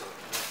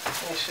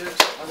 Ain't shit.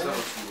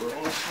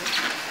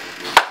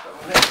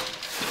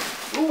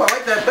 Ooh, I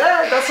like that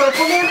bag. Got something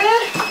for me in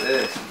there?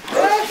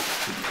 Yeah.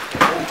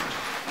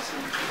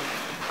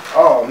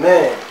 Oh,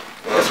 man.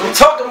 That's what we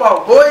talking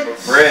about, boy.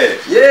 Bread.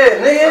 Yeah,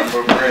 nigga.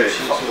 For bread.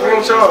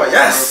 What's y'all?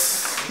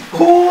 Yes.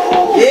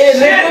 Ooh, yeah,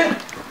 nigga.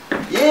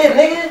 Yeah,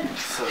 nigga.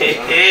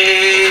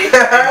 Hey,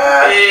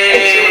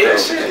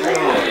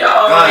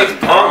 y'all ain't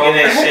punking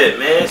that shit,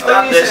 man.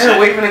 Stop that shit.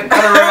 Waving a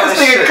gun around This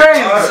this nigga shit.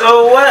 crazy.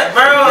 So what,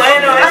 bro? I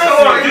ain't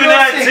gonna do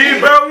that to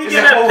you, bro. You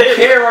get that paper.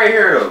 Hair right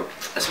here, though.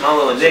 That's my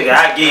little nigga.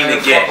 I gave him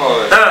the get.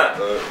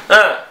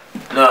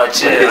 No,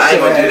 chill. I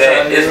ain't gonna do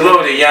that. It's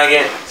loaded,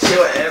 youngin.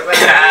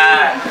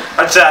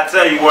 I'm trying to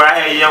tell you where I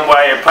had young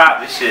boy here pop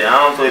this shit. I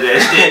don't play that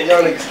shit.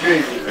 Y'all niggas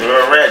crazy.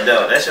 Real red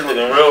though. That shit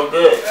looking real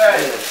good.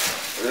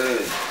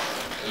 Good.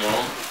 You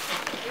know?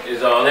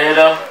 It's all there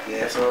though?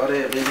 Yeah, it's all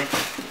there, baby.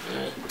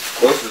 Of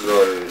course it's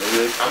all there,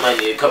 nigga. I might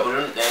need a couple of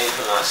them things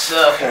for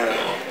myself. You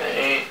know,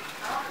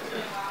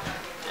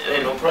 it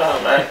ain't no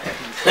problem, right?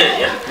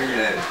 Yeah.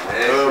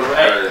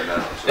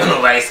 Don't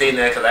nobody say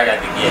nothing because I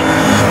got the gift.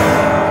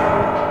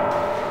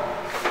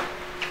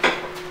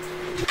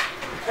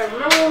 Hey,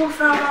 remember when we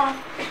found out?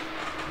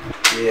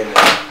 Yeah, man.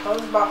 That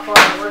was by far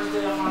the worst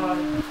day of my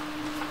life.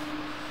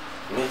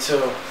 Me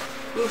too.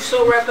 We were so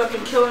wrapped up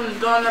in killing and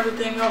doing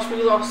everything else,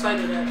 we lost sight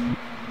of that.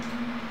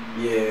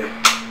 Yeah,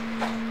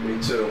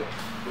 me too.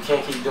 We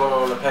can't keep doing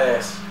on the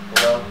past,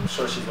 you know? I'm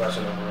sure she's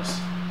watching over us.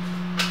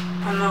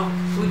 I know.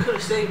 We could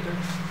have saved her.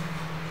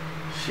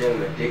 She had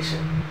an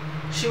addiction.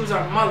 She was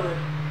our mother.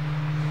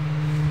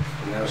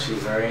 And now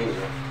she's our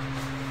angel.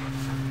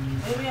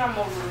 Maybe I'm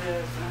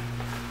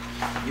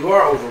overreacting. You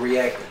are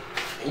overreacting.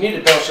 You need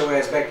to bounce your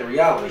ass back to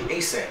reality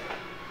ASAP.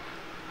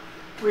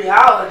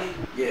 Reality?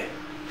 Yeah.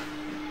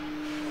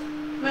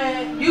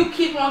 Man, you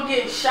keep on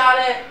getting shot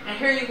at, and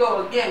here you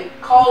go again,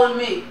 calling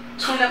me,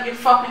 clean up your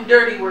fucking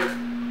dirty work.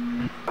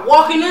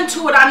 Walking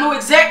into it, I knew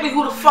exactly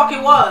who the fuck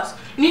it was.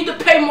 You need to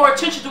pay more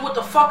attention to what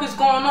the fuck is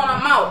going on.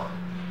 I'm out.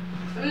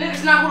 Them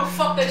niggas not who the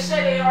fuck they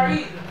say they are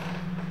either.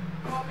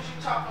 What was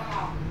you talking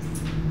about?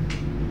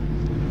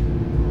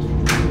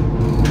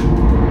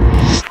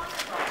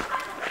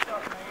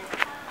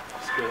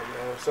 What's good,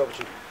 man? What's up with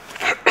you?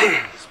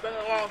 It's been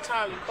a long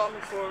time. You called me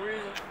for a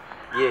reason.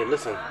 Yeah,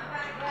 listen.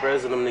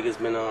 Prez and them niggas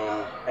been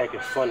acting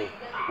funny,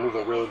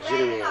 moving real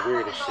jittery and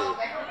weird and shit.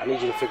 I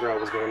need you to figure out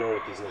what's going on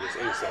with these niggas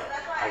ASAP.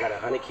 I got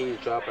 100 keys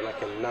dropping. I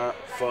cannot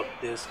fuck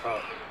this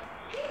up.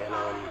 And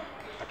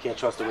I can't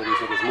trust the way these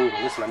niggas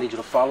moving. Listen, I need you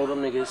to follow them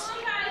niggas,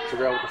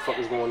 figure out what the fuck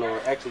is going on.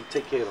 Actually,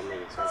 take care of them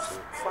niggas.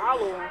 Actually.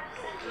 Follow them?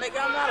 Nigga,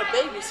 I'm not a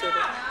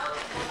babysitter.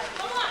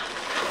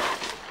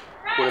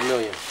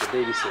 $250,000 for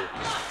babysit.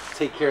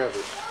 Take care of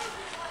it.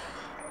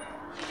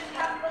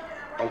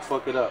 Don't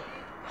fuck it up.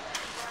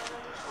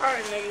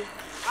 Alright, nigga.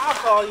 I'll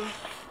call you.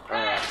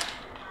 Alright.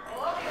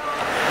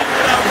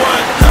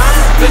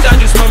 Bitch, I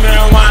do smoke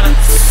marijuana.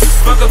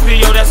 Fuck a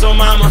PO, that's on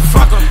mama.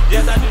 Fuck em.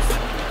 Yes, I do.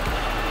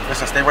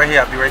 Listen, stay right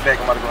here. I'll be right back.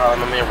 I'm about to go holler at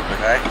my man real quick,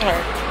 alright?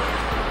 Alright.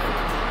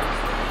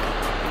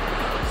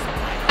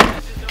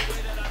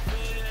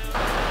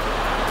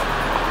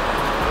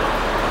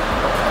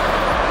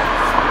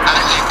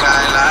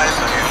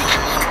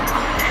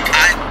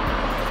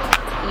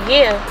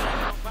 Yeah.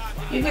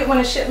 You get when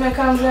a shipment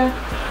comes in?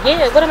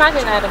 Yeah, what am I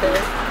getting out of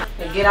this?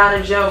 A get out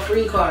of jail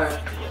free card.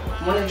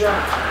 When it drop.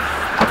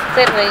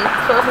 Saturday,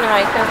 12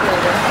 night,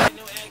 calculator.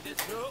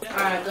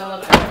 Alright, go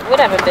look.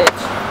 Whatever, bitch.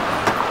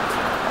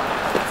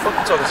 Who the fuck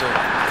you talking to?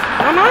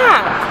 My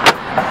mom.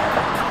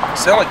 You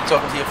sound like you're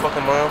talking to your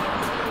fucking mom.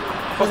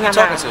 Who the fuck you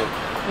talking to?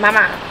 My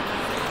mom.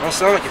 You don't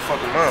sound like your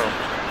fucking mom.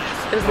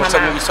 It was You my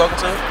tell me mom. who you talking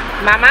to?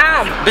 My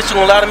mom. Bitch,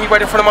 you gonna lie to me right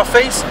in front of my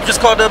face? You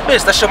just called her a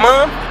bitch. That's your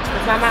mom?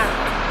 It's my mom.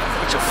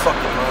 Get your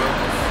fucking mom.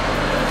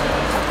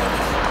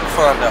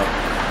 Find out.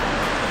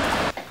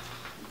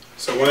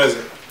 So what is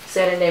it?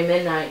 Saturday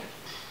midnight.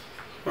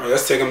 All right,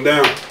 let's take him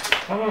down.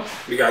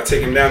 We gotta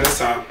take him down this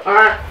time.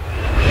 Alright.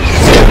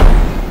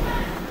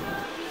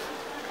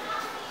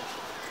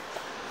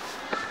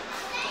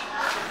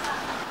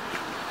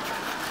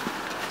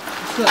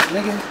 What's up,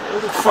 nigga?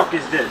 What the fuck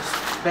is this?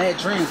 Bad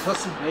dream,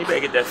 pussy. Man, you better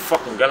get that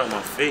fucking gun on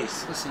my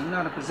face. Listen, you're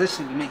not in a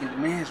position to be making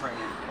demands right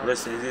now.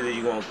 Listen, it's either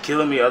you gonna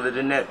kill me, other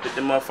than that, put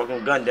the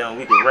motherfucking gun down,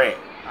 we can rap.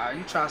 Alright,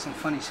 you try some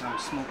funny shit, I'm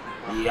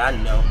smoking. Yeah, I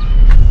know.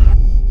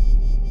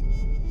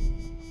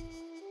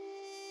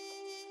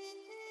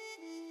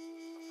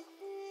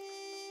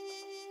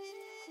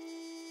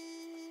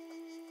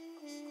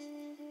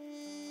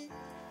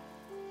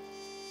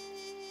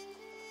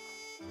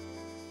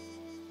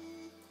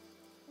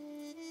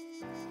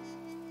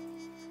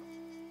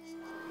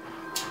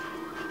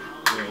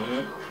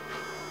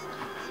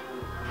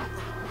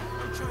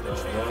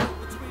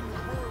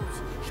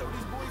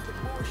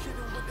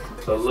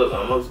 So look,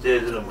 I'm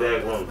upstairs in the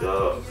back room,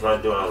 dog.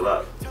 Front door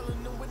unlocked.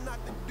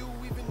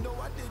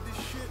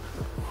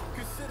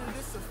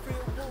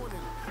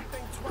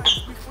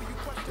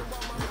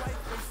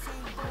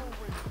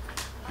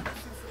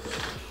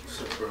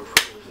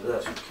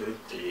 That's okay.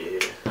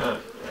 Yeah.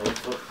 What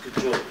fucking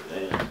cook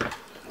man?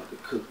 I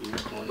could cook you.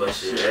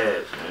 Bust your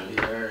ass, man.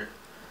 Yeah, alright.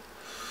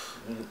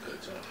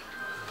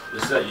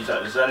 What's up? You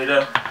talking to Sonny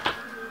though?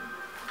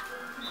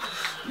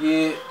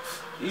 Yeah,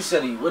 he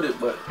said he would it,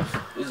 but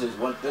it's just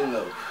one thing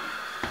though.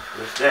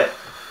 What's that?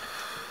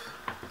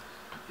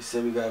 He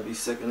said we gotta be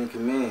second in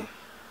command.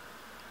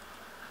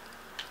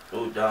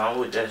 Oh, dog, I'm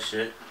with that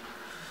shit.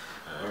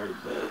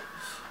 Alright, bet.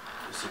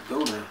 It's a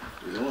go then.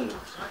 We doing it.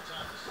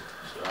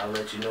 So I'll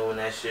let you know when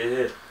that shit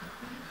hit.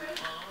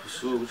 For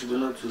sure. What you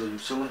been up to though? You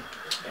chillin'?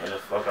 And the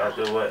fuck out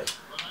the way.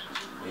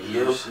 And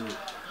you? Shit.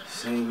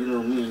 Same, you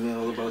know me, man.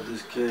 All about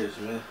this cash,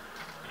 man.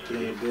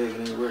 Get in the bag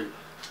and ain't work.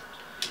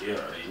 You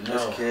already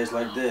know. That's kids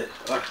like that.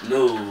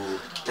 No.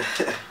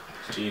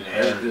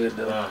 That's good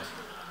though.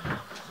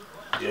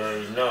 You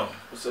already know.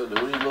 What's up,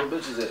 though? Where these little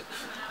bitches at?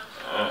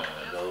 I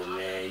don't know,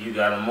 man. You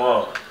got them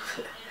all.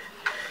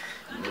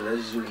 Yeah,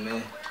 that's you,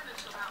 man.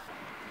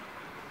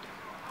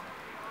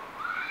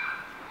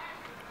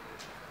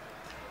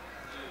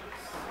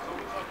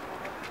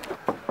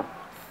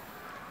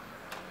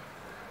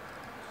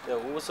 Yo,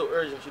 what's so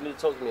urgent you need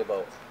to talk to me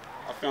about?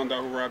 I found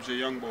out who robbed your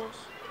young boys.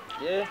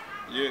 Yeah?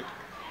 Yeah.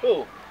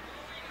 Who? I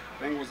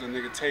think it was the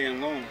nigga Tay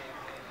and Loon.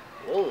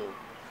 Loon?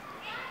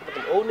 What,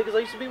 them old niggas I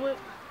used to be with?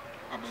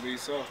 I believe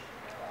so.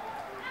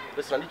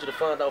 Listen, I need you to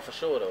find out for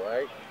sure though,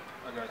 alright?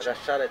 I got I got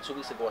shot at 2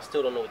 weeks ago. I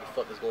still don't know what the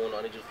fuck is going on.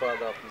 I need you to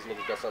find out if these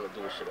niggas got something to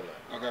do with shit or not.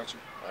 I got you.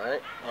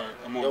 Alright? Alright,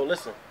 I'm on. Yo,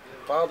 listen.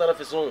 Find out if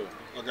it's Loon.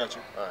 I got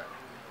you. Alright.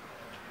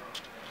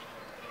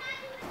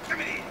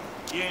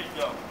 Years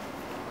ago.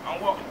 I'm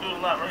walking through the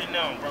lot right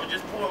now, bro.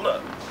 Just pull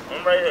up.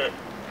 I'm right here.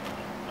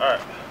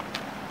 Alright.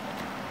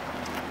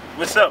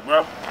 What's up,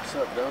 bro? What's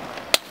up, bro?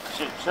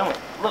 Shit, chillin'.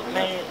 Look,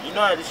 man, you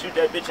know I had to shoot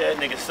that bitch ass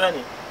nigga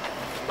Sonny.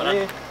 But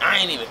yeah. I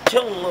ain't even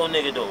kill a little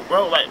nigga though,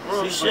 bro. Like,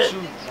 real shit.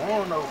 What you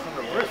drawn though from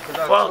the rip?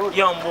 Fuck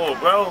young boy,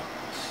 bro.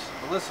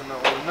 But listen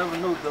though, I never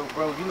knew though,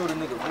 bro. You know the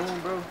nigga Loon,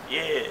 bro?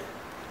 Yeah.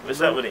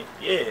 What's up with him?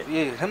 Yeah.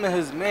 Yeah, him and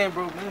his man,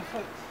 bro, man.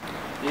 Fuck.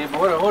 Yeah,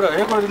 but hold up.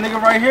 Here goes the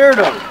nigga right here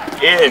though.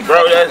 Yeah,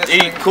 bro,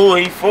 he cool,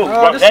 he full,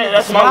 no, bro.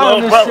 That's my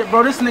little bro. Shit,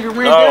 bro. This nigga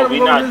ran no, down. we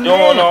not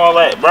doing all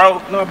that,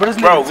 bro. No, but this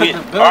nigga bro, took we, the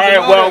bills alright,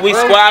 and all well, that, we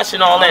bro.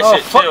 squashing all that Oh,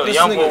 shit. fuck Chill, this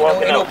young boy nigga.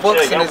 walking Ain't no up.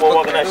 books Chill, in young this boy book.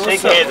 walking up. What's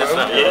Shake up, hands or bro?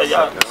 something. Yeah,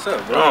 y'all. What's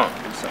up, bro?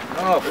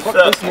 No, fuck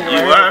up? this nigga You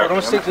right here, heard? bro.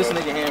 Don't shake this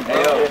nigga hand,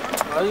 bro.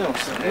 Oh, you don't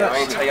say that. I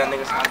ain't tell y'all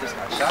niggas I just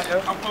got shot, yo.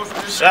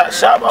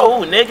 Shot by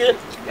who, nigga?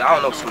 Yeah, I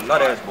don't know, some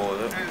nut ass boy,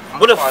 yo.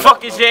 Where the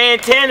fuck is your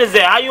antennas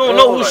at? How you don't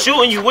know who's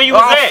shooting you? Where you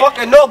was I at? don't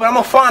fucking know, but I'm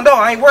gonna find out.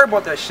 I ain't worried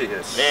about that shit.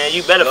 Man,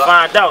 you better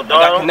find out,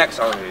 dog. I got connects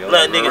out here, yo.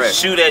 Let niggas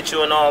shoot at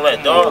you and all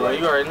that, dog.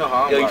 You already know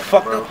how I'm Yo, you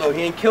fucked up though.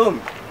 He ain't kill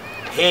me.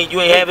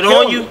 You ain't have it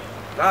on you?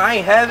 Nah, I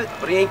ain't have it,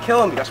 but he ain't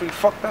killing me. That's what he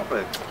fucked up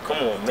at. Come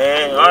on,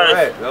 man.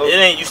 Alright, it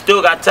ain't. You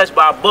still got touched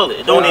by a bullet.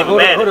 It don't even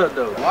matter. Hold up,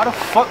 though. Why the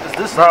fuck is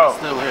this Bro, nigga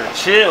still here?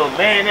 Chill,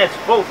 man. That's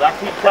folks. I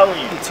keep telling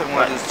you. He talking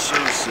about this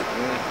chill shit,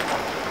 man.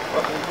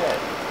 What is that?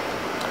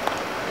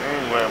 I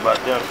ain't worrying about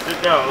them.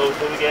 Sit down, little,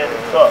 so we can have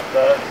this talk,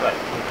 dog. Like,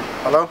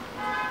 hello?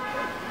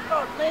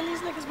 Oh, man, these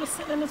niggas been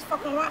sitting in this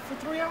fucking lot for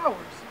 3 hours.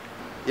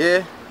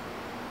 Yeah?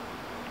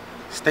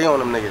 Stay on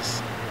them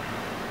niggas.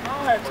 I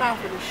don't have time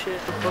for this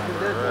shit. Fucking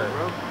dead,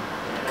 bro.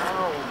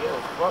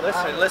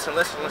 Listen.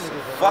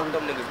 Fuck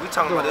them niggas. We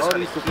talking about this on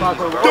these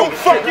Don't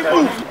fucking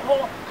move!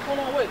 Hold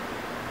on, wait.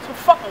 Some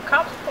fucking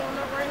cops are pulling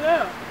up right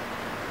now.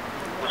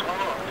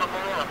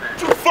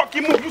 You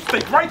fucking move! You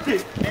stay right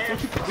there!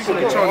 We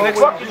gonna get your next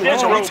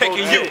one. We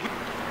taking you!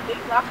 They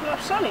locking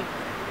up Sonny.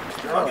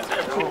 Shut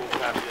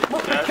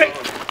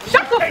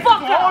the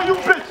fuck up! All you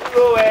bitches!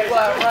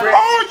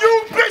 All you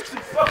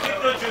bitches! fuck you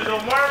thought you was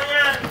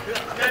Omarion?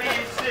 That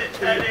ain't shit.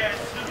 That ass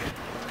shit.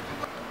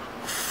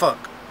 Fuck.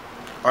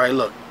 Alright,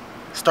 look.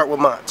 Start with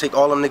mine. Take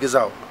all them niggas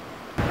out.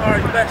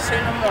 Alright, you better say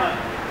no more.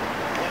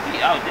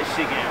 We out. This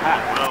shit getting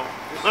hot, bro.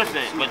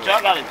 Listen, but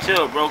y'all gotta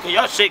chill, bro. Can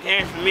y'all shake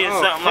hands for me or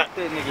something like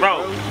that?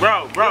 Bro.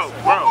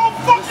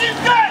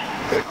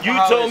 You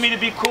told me to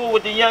be cool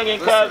with the youngin',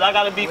 cuz I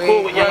gotta be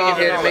cool with youngin'.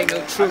 We here to make no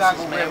truces,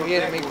 man. We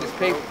here to make this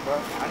paper, bro.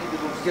 I need to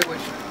go get with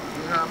you.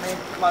 You know what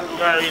I mean?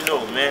 You already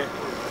know, man.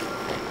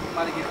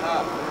 Somebody get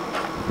hot, man.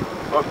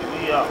 Fuck it,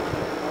 we out.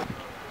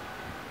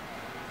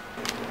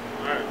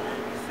 Alright, man.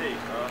 Be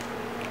safe, huh?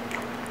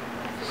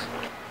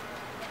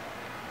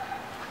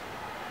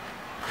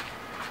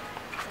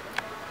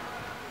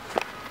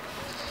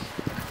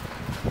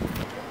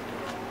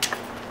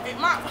 Hey,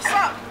 Mark, what's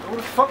up? Who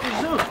the fuck is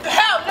you? What the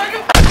hell,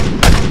 nigga?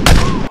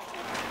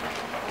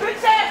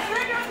 Bitch ass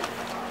nigga!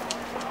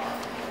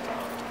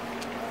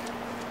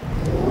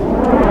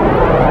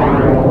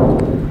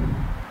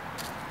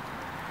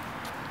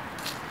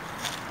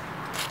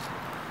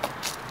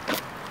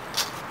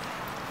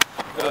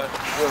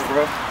 Good,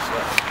 bro.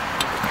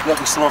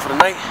 Nothing slowing for the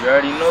night? You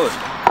already know it.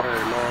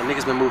 Alright, man.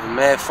 Niggas been moving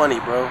mad funny,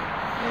 bro.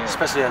 Yeah.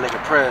 Especially that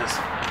nigga Prez.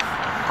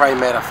 Probably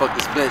mad I fucked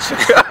this bitch.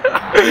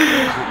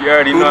 You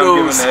already know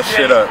I'm giving that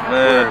shit up,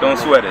 man. Don't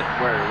sweat it.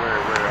 Word.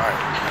 Alright,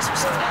 that's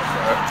what's up.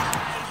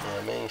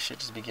 Yeah, man, shit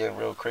just be getting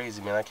real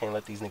crazy, man. I can't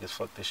let these niggas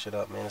fuck this shit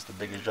up, man. It's the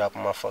biggest drop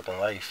in my fucking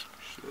life.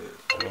 Shit.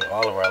 I mean,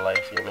 all of our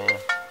life, you know what I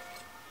mean?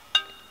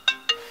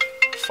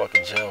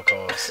 Fucking jail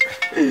calls.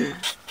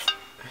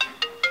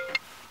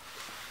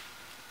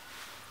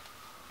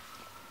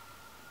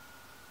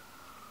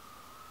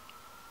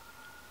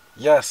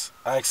 Yes,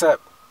 I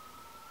accept.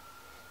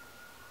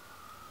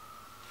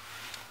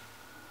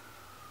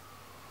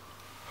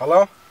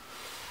 Hello?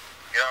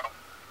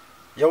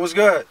 Yo, what's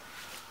good?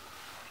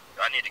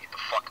 I need to get the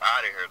fuck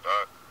out of here,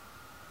 dog.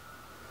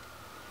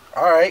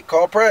 Alright,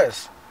 call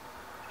Prez.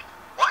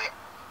 What?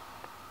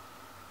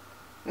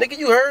 Nigga,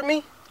 you heard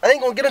me? I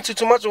ain't gonna get into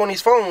too much on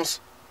these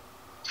phones.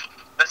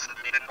 Listen,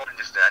 I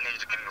need you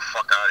to get me the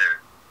fuck out of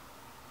here.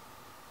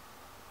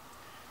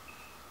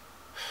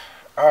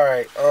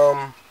 Alright,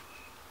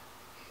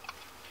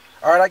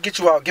 Alright, I get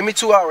you out. Give me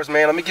 2 hours,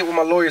 man. Let me get with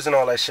my lawyers and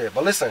all that shit.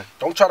 But listen,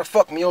 don't try to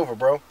fuck me over,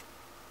 bro.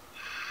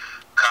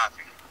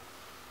 Copy.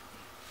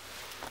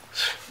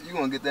 You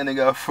gonna get that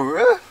nigga out for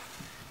real?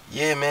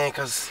 Yeah, man,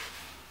 cause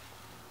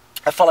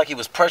I felt like he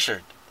was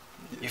pressured.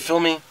 You feel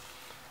me?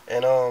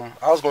 And I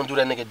was gonna do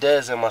that nigga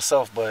Dez and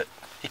myself, but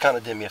he kinda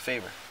did me a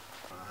favor.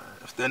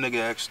 If that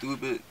nigga acts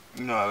stupid,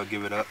 you know I would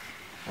give it up.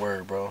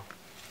 Word, bro.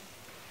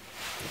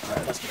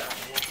 Alright, let's get out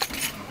of here.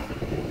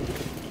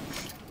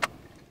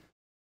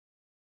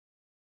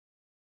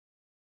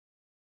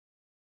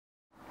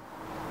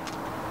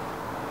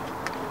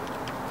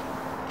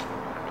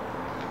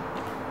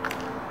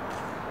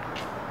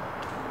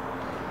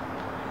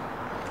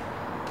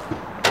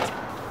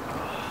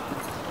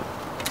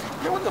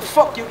 Man, what the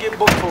fuck you get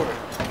booked for?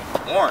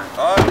 Warrant,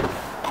 dog.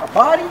 A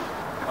body?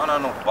 I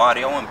don't know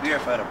body. I want beer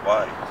if I had a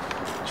body.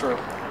 True.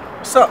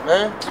 What's up,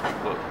 man?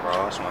 Look, bro,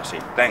 I just want to say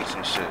thanks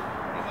and shit.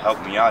 You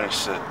helped me out and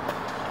shit.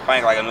 If I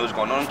ain't like I knew what's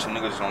going on, 2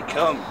 niggas was gonna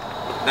kill me.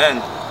 But then,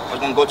 I was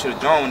gonna go to the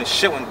joint when the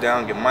shit went down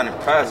and get mine and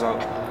Paz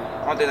out.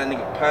 I don't think that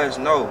nigga Paz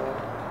know.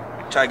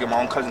 Try to get my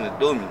own cousin to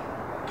do me.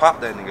 Pop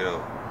that nigga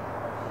though.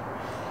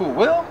 Who,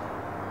 Will?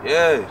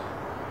 Yeah.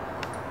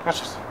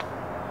 Interesting.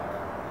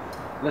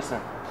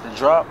 Listen, the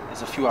drop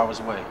is a few hours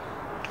away.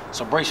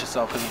 So brace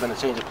yourself, because it's been a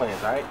change of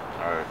plans, alright?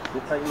 Alright.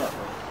 We'll tell you that,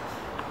 bro.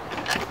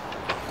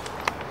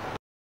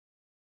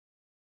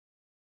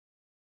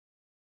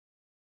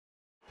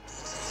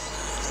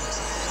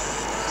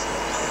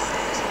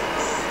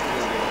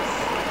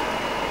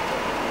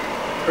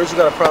 Heard you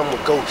got a problem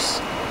with ghosts.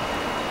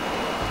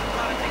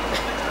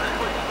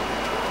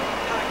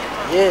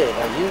 Yeah,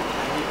 like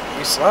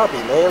you sloppy,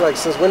 man. Like,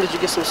 since when did you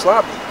get so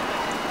sloppy?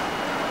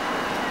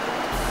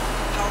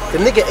 The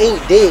nigga ain't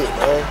dead,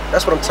 man.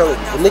 That's what I'm telling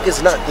you. The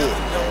nigga's not dead,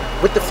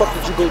 man. What the fuck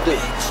did you go do?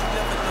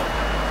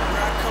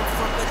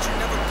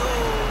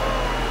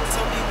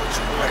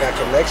 I got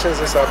connections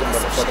inside the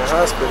motherfucking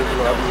hospital. You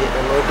know, I be hitting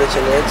that little bitch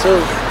in there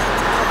too.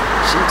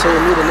 She told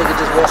me the nigga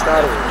just walked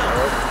out of it,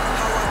 man.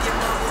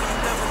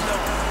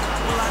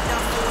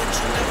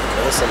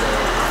 Listen,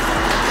 man.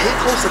 Pay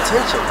close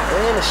attention,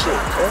 man, and shit,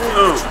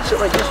 man. Shit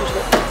like this,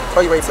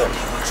 call you right back.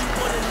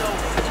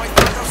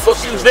 Fuck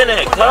you been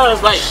at,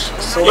 cuz? Like,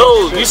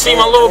 yo, you see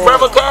my little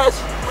brother, cuz?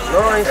 No,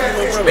 I ain't seen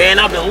no brother. Man,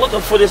 I've been looking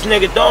for this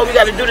nigga, dog. We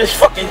gotta do this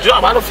fucking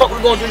job. How the fuck we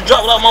gonna do the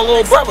job without my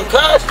little brother,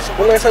 cuz?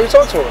 When last time you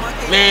talked to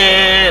him?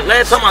 Man,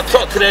 last time I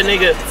talked to that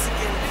nigga,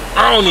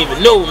 I don't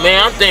even know,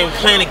 man. I'm thinking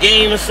playing a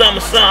game or something.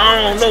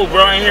 I don't know,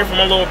 bro. I ain't hear from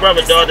my little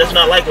brother, dog. That's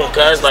not like him,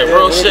 cuz. Like,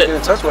 real shit. Get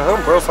in touch with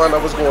him, bro. Find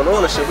out what's going on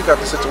and shit. We got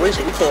the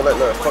situation. We can't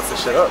let nothing fuck this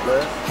shit up,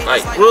 man.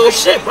 Like, real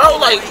shit, bro.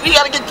 Like, we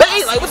gotta get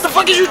paid. Like, what the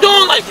fuck is you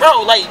doing? Like,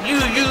 bro, like, you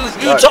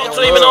talk to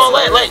him and all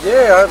that. Like,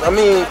 yeah, I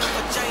mean,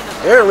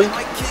 barely.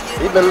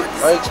 He been,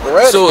 like,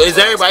 sporadic. So, is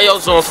everybody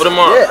else on for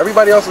tomorrow? Yeah,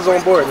 everybody else is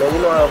on board, man.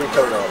 You know how we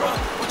come down, man.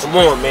 Come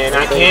on, man.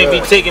 I can't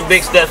be taking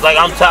big steps like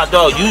I'm top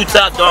dog. You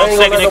top dog,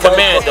 second in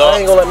command, dog. I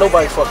ain't gonna let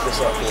nobody fuck this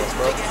up for us,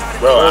 bro.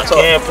 Bro, I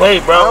can't play,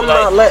 bro. I'm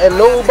not letting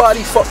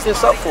nobody fuck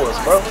this up for us,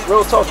 bro.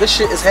 Real talk. This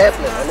shit is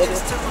happening, my nigga.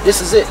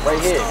 This is it,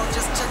 right here.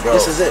 Bro.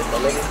 This is it,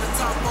 my nigga.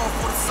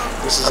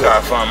 This is it. I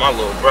gotta find my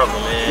little brother,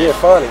 man. Yeah,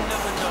 find him.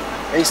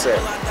 ASAP.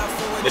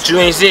 But you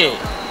ain't seen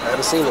him? I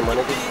haven't seen him, my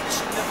nigga.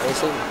 I ain't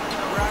seen him.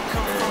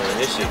 Man,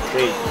 this shit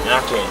crazy. Man,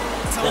 I can't.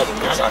 I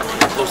gotta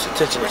pay close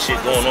attention to shit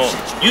going on.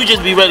 You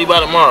just be ready by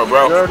tomorrow,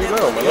 bro. You already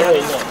know, man. You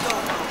already know.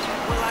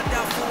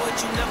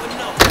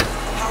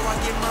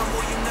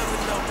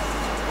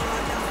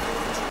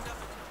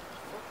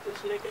 This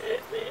nigga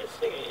at, man. This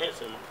nigga ain't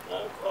answering my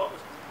phone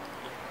calls.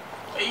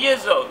 Hey,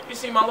 Yizzo, you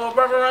see my little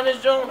brother around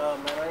this joint? No,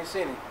 man, I ain't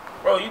seen him.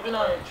 Bro, you been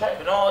out here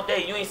trapping all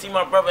day. You ain't see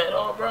my brother at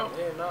all, bro?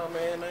 Yeah, nah,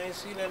 man. I ain't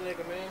seen that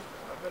nigga, man.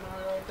 I've been out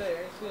here all day.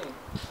 I ain't seen him.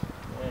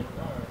 Man,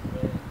 alright,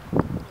 man.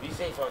 Be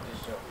safe out this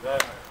joint,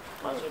 right?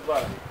 Watch your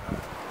body.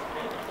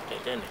 Man, I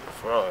think that nigga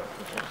fraud.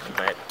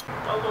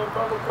 My little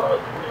brother called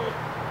you, man.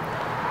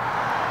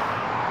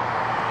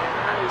 Man,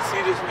 I didn't see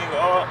this nigga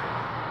all.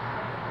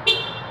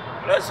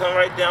 That's him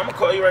right there. I'm gonna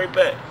call you right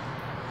back.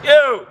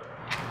 Yo!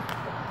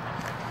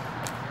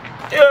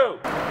 Yo!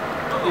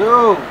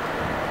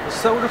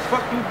 What's up? Where the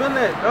fuck you been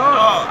at, dog?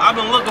 Oh, I've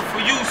been looking for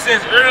you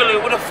since earlier.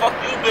 Where the fuck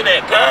you been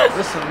at, cuz?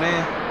 Listen,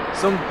 man.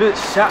 Some bitch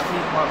shot me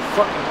in my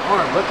fucking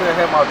arm. Look at her,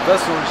 had my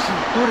vessel, and she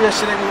threw that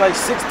shit at me like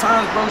 6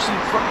 times, bro. She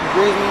fucking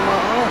grazed me in my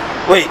arm.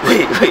 Wait.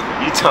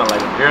 You talking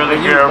like a girly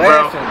girl,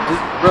 bro?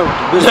 Bro,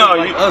 the bitch was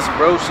like us,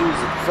 bro. She was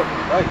a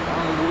fucking like, I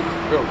don't know what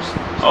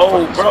the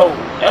Oh, bro,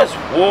 that's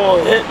war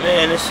hit,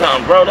 man. It's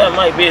something, bro. That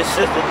might be his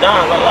sister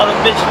Don. Like, how the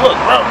bitch look,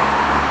 bro?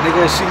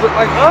 Nigga, she look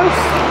like us.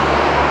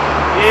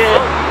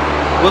 Yeah.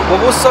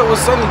 What's up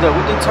with Sunny though?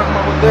 What they talking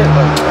about with that?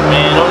 Like,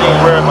 man, don't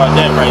even worry about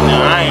that right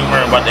now. I ain't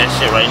worrying about that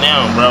shit right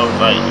now, bro.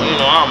 Like, you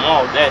know, I'm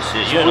off that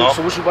shit, you know.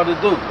 So what you about to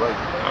do? Like,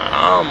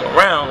 I'm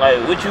around.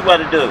 Like, what you about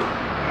to do?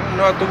 I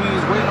don't know. I thought we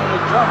was waiting on the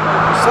drop.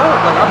 Like, what's up?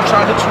 Like, I'm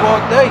trying to hit you all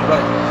day.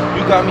 Like, you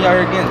You got me out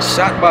here getting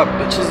shot by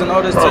bitches and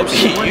all this Bro, type of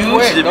shit.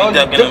 you should be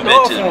ducking them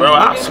bitches, bro.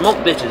 I smoke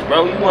bitches,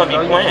 bro. You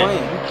wanna be playing?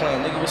 You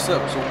playing, nigga. What's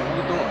up? So what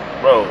you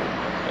doing? Bro,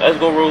 let's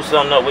go roll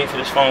something up, wait for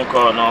this phone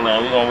call and all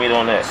that. We gonna wait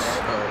on that.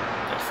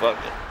 Fuck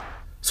it.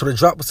 So the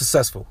drop was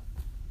successful.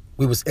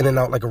 We was in and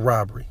out like a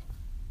robbery.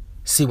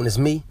 See, when it's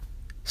me,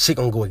 shit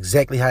gonna go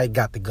exactly how it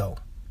got to go,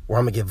 or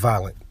I'm gonna get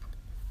violent.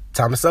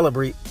 Time to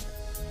celebrate.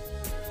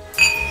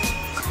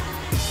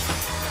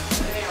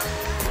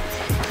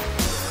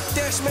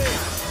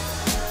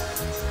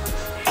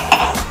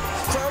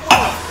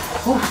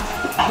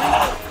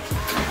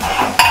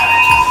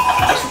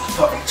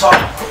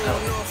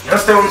 You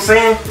understand what I'm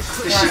saying?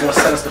 This shit gonna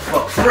set us the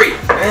fuck free,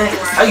 man.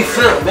 How you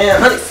feeling, man?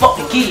 100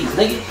 fucking keys,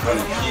 nigga.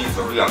 100 keys,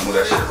 but we gotta move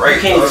that shit right.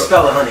 You can't even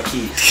spell 100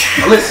 keys.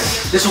 Now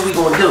listen, this is what we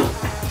gonna do.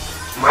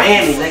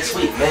 Miami next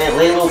week, man.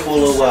 Lay low for a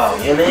little while,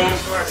 you know what I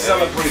mean?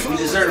 Celebrate, we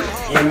deserve it.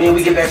 You know what I mean?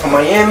 We get back from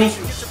Miami,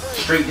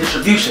 straight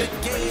distribution.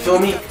 You feel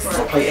me? We're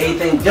gonna play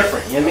everything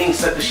different, you know what I mean?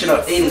 Set this shit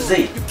up A to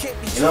Z.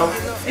 You know?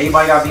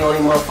 Everybody gotta be on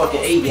their motherfucking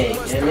A game,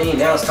 you know what I mean?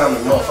 Now it's time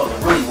to motherfucking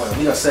really win.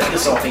 We done set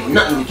this off, ain't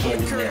nothing we can't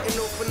do now.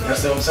 You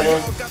understand what I'm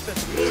saying?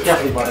 It's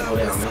definitely about to go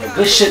down, man.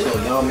 Good shit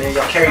though, y'all, man.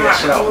 Y'all carry that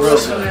shit out real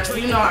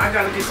good. You know, I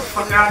gotta get the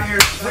fuck out of here.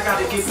 I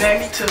gotta get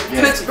back to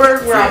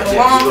Pittsburgh where I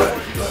belong.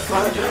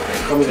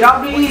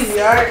 Y'all be easy,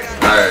 alright?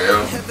 Alright,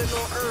 yo.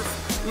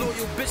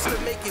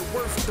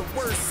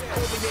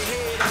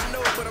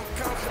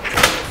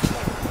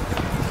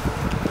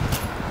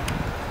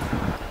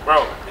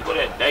 Bro, look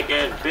at that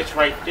ass bitch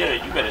right there.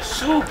 You better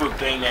super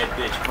bang that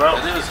bitch, bro.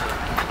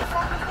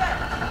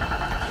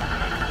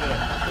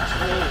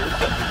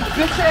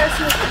 Bitch ass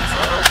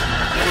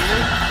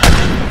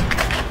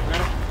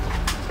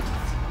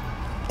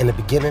In the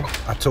beginning,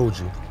 I told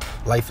you,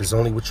 life is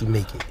only what you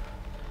make it.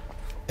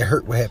 It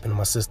hurt what happened to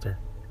my sister.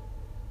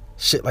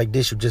 Shit like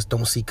this you just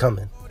don't see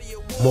coming.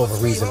 More of a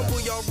reason to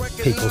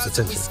pay close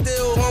attention.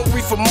 Still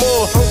hungry for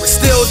more,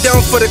 still down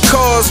for the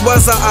cause,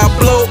 whether I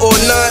blow or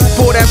not.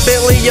 Pull that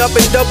Bentley up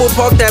and double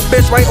park that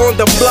bitch right on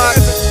the block.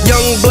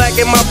 Young black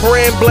and my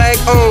brand black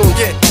owned.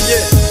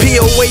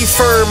 POA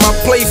firm, I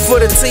play for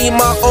the team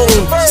I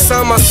own.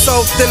 Sign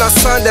myself, then I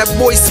signed that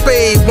boy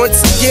Spade. Once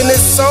again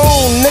it's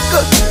on,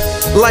 nigga.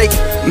 Like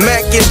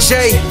Mac and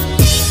J,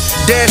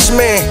 Dash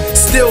Man,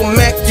 still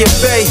Mac your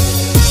Bay.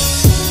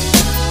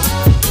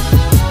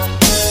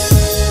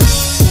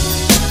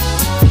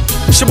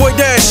 It's your boy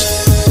Dash.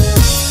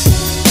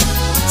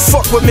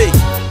 Fuck with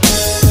me.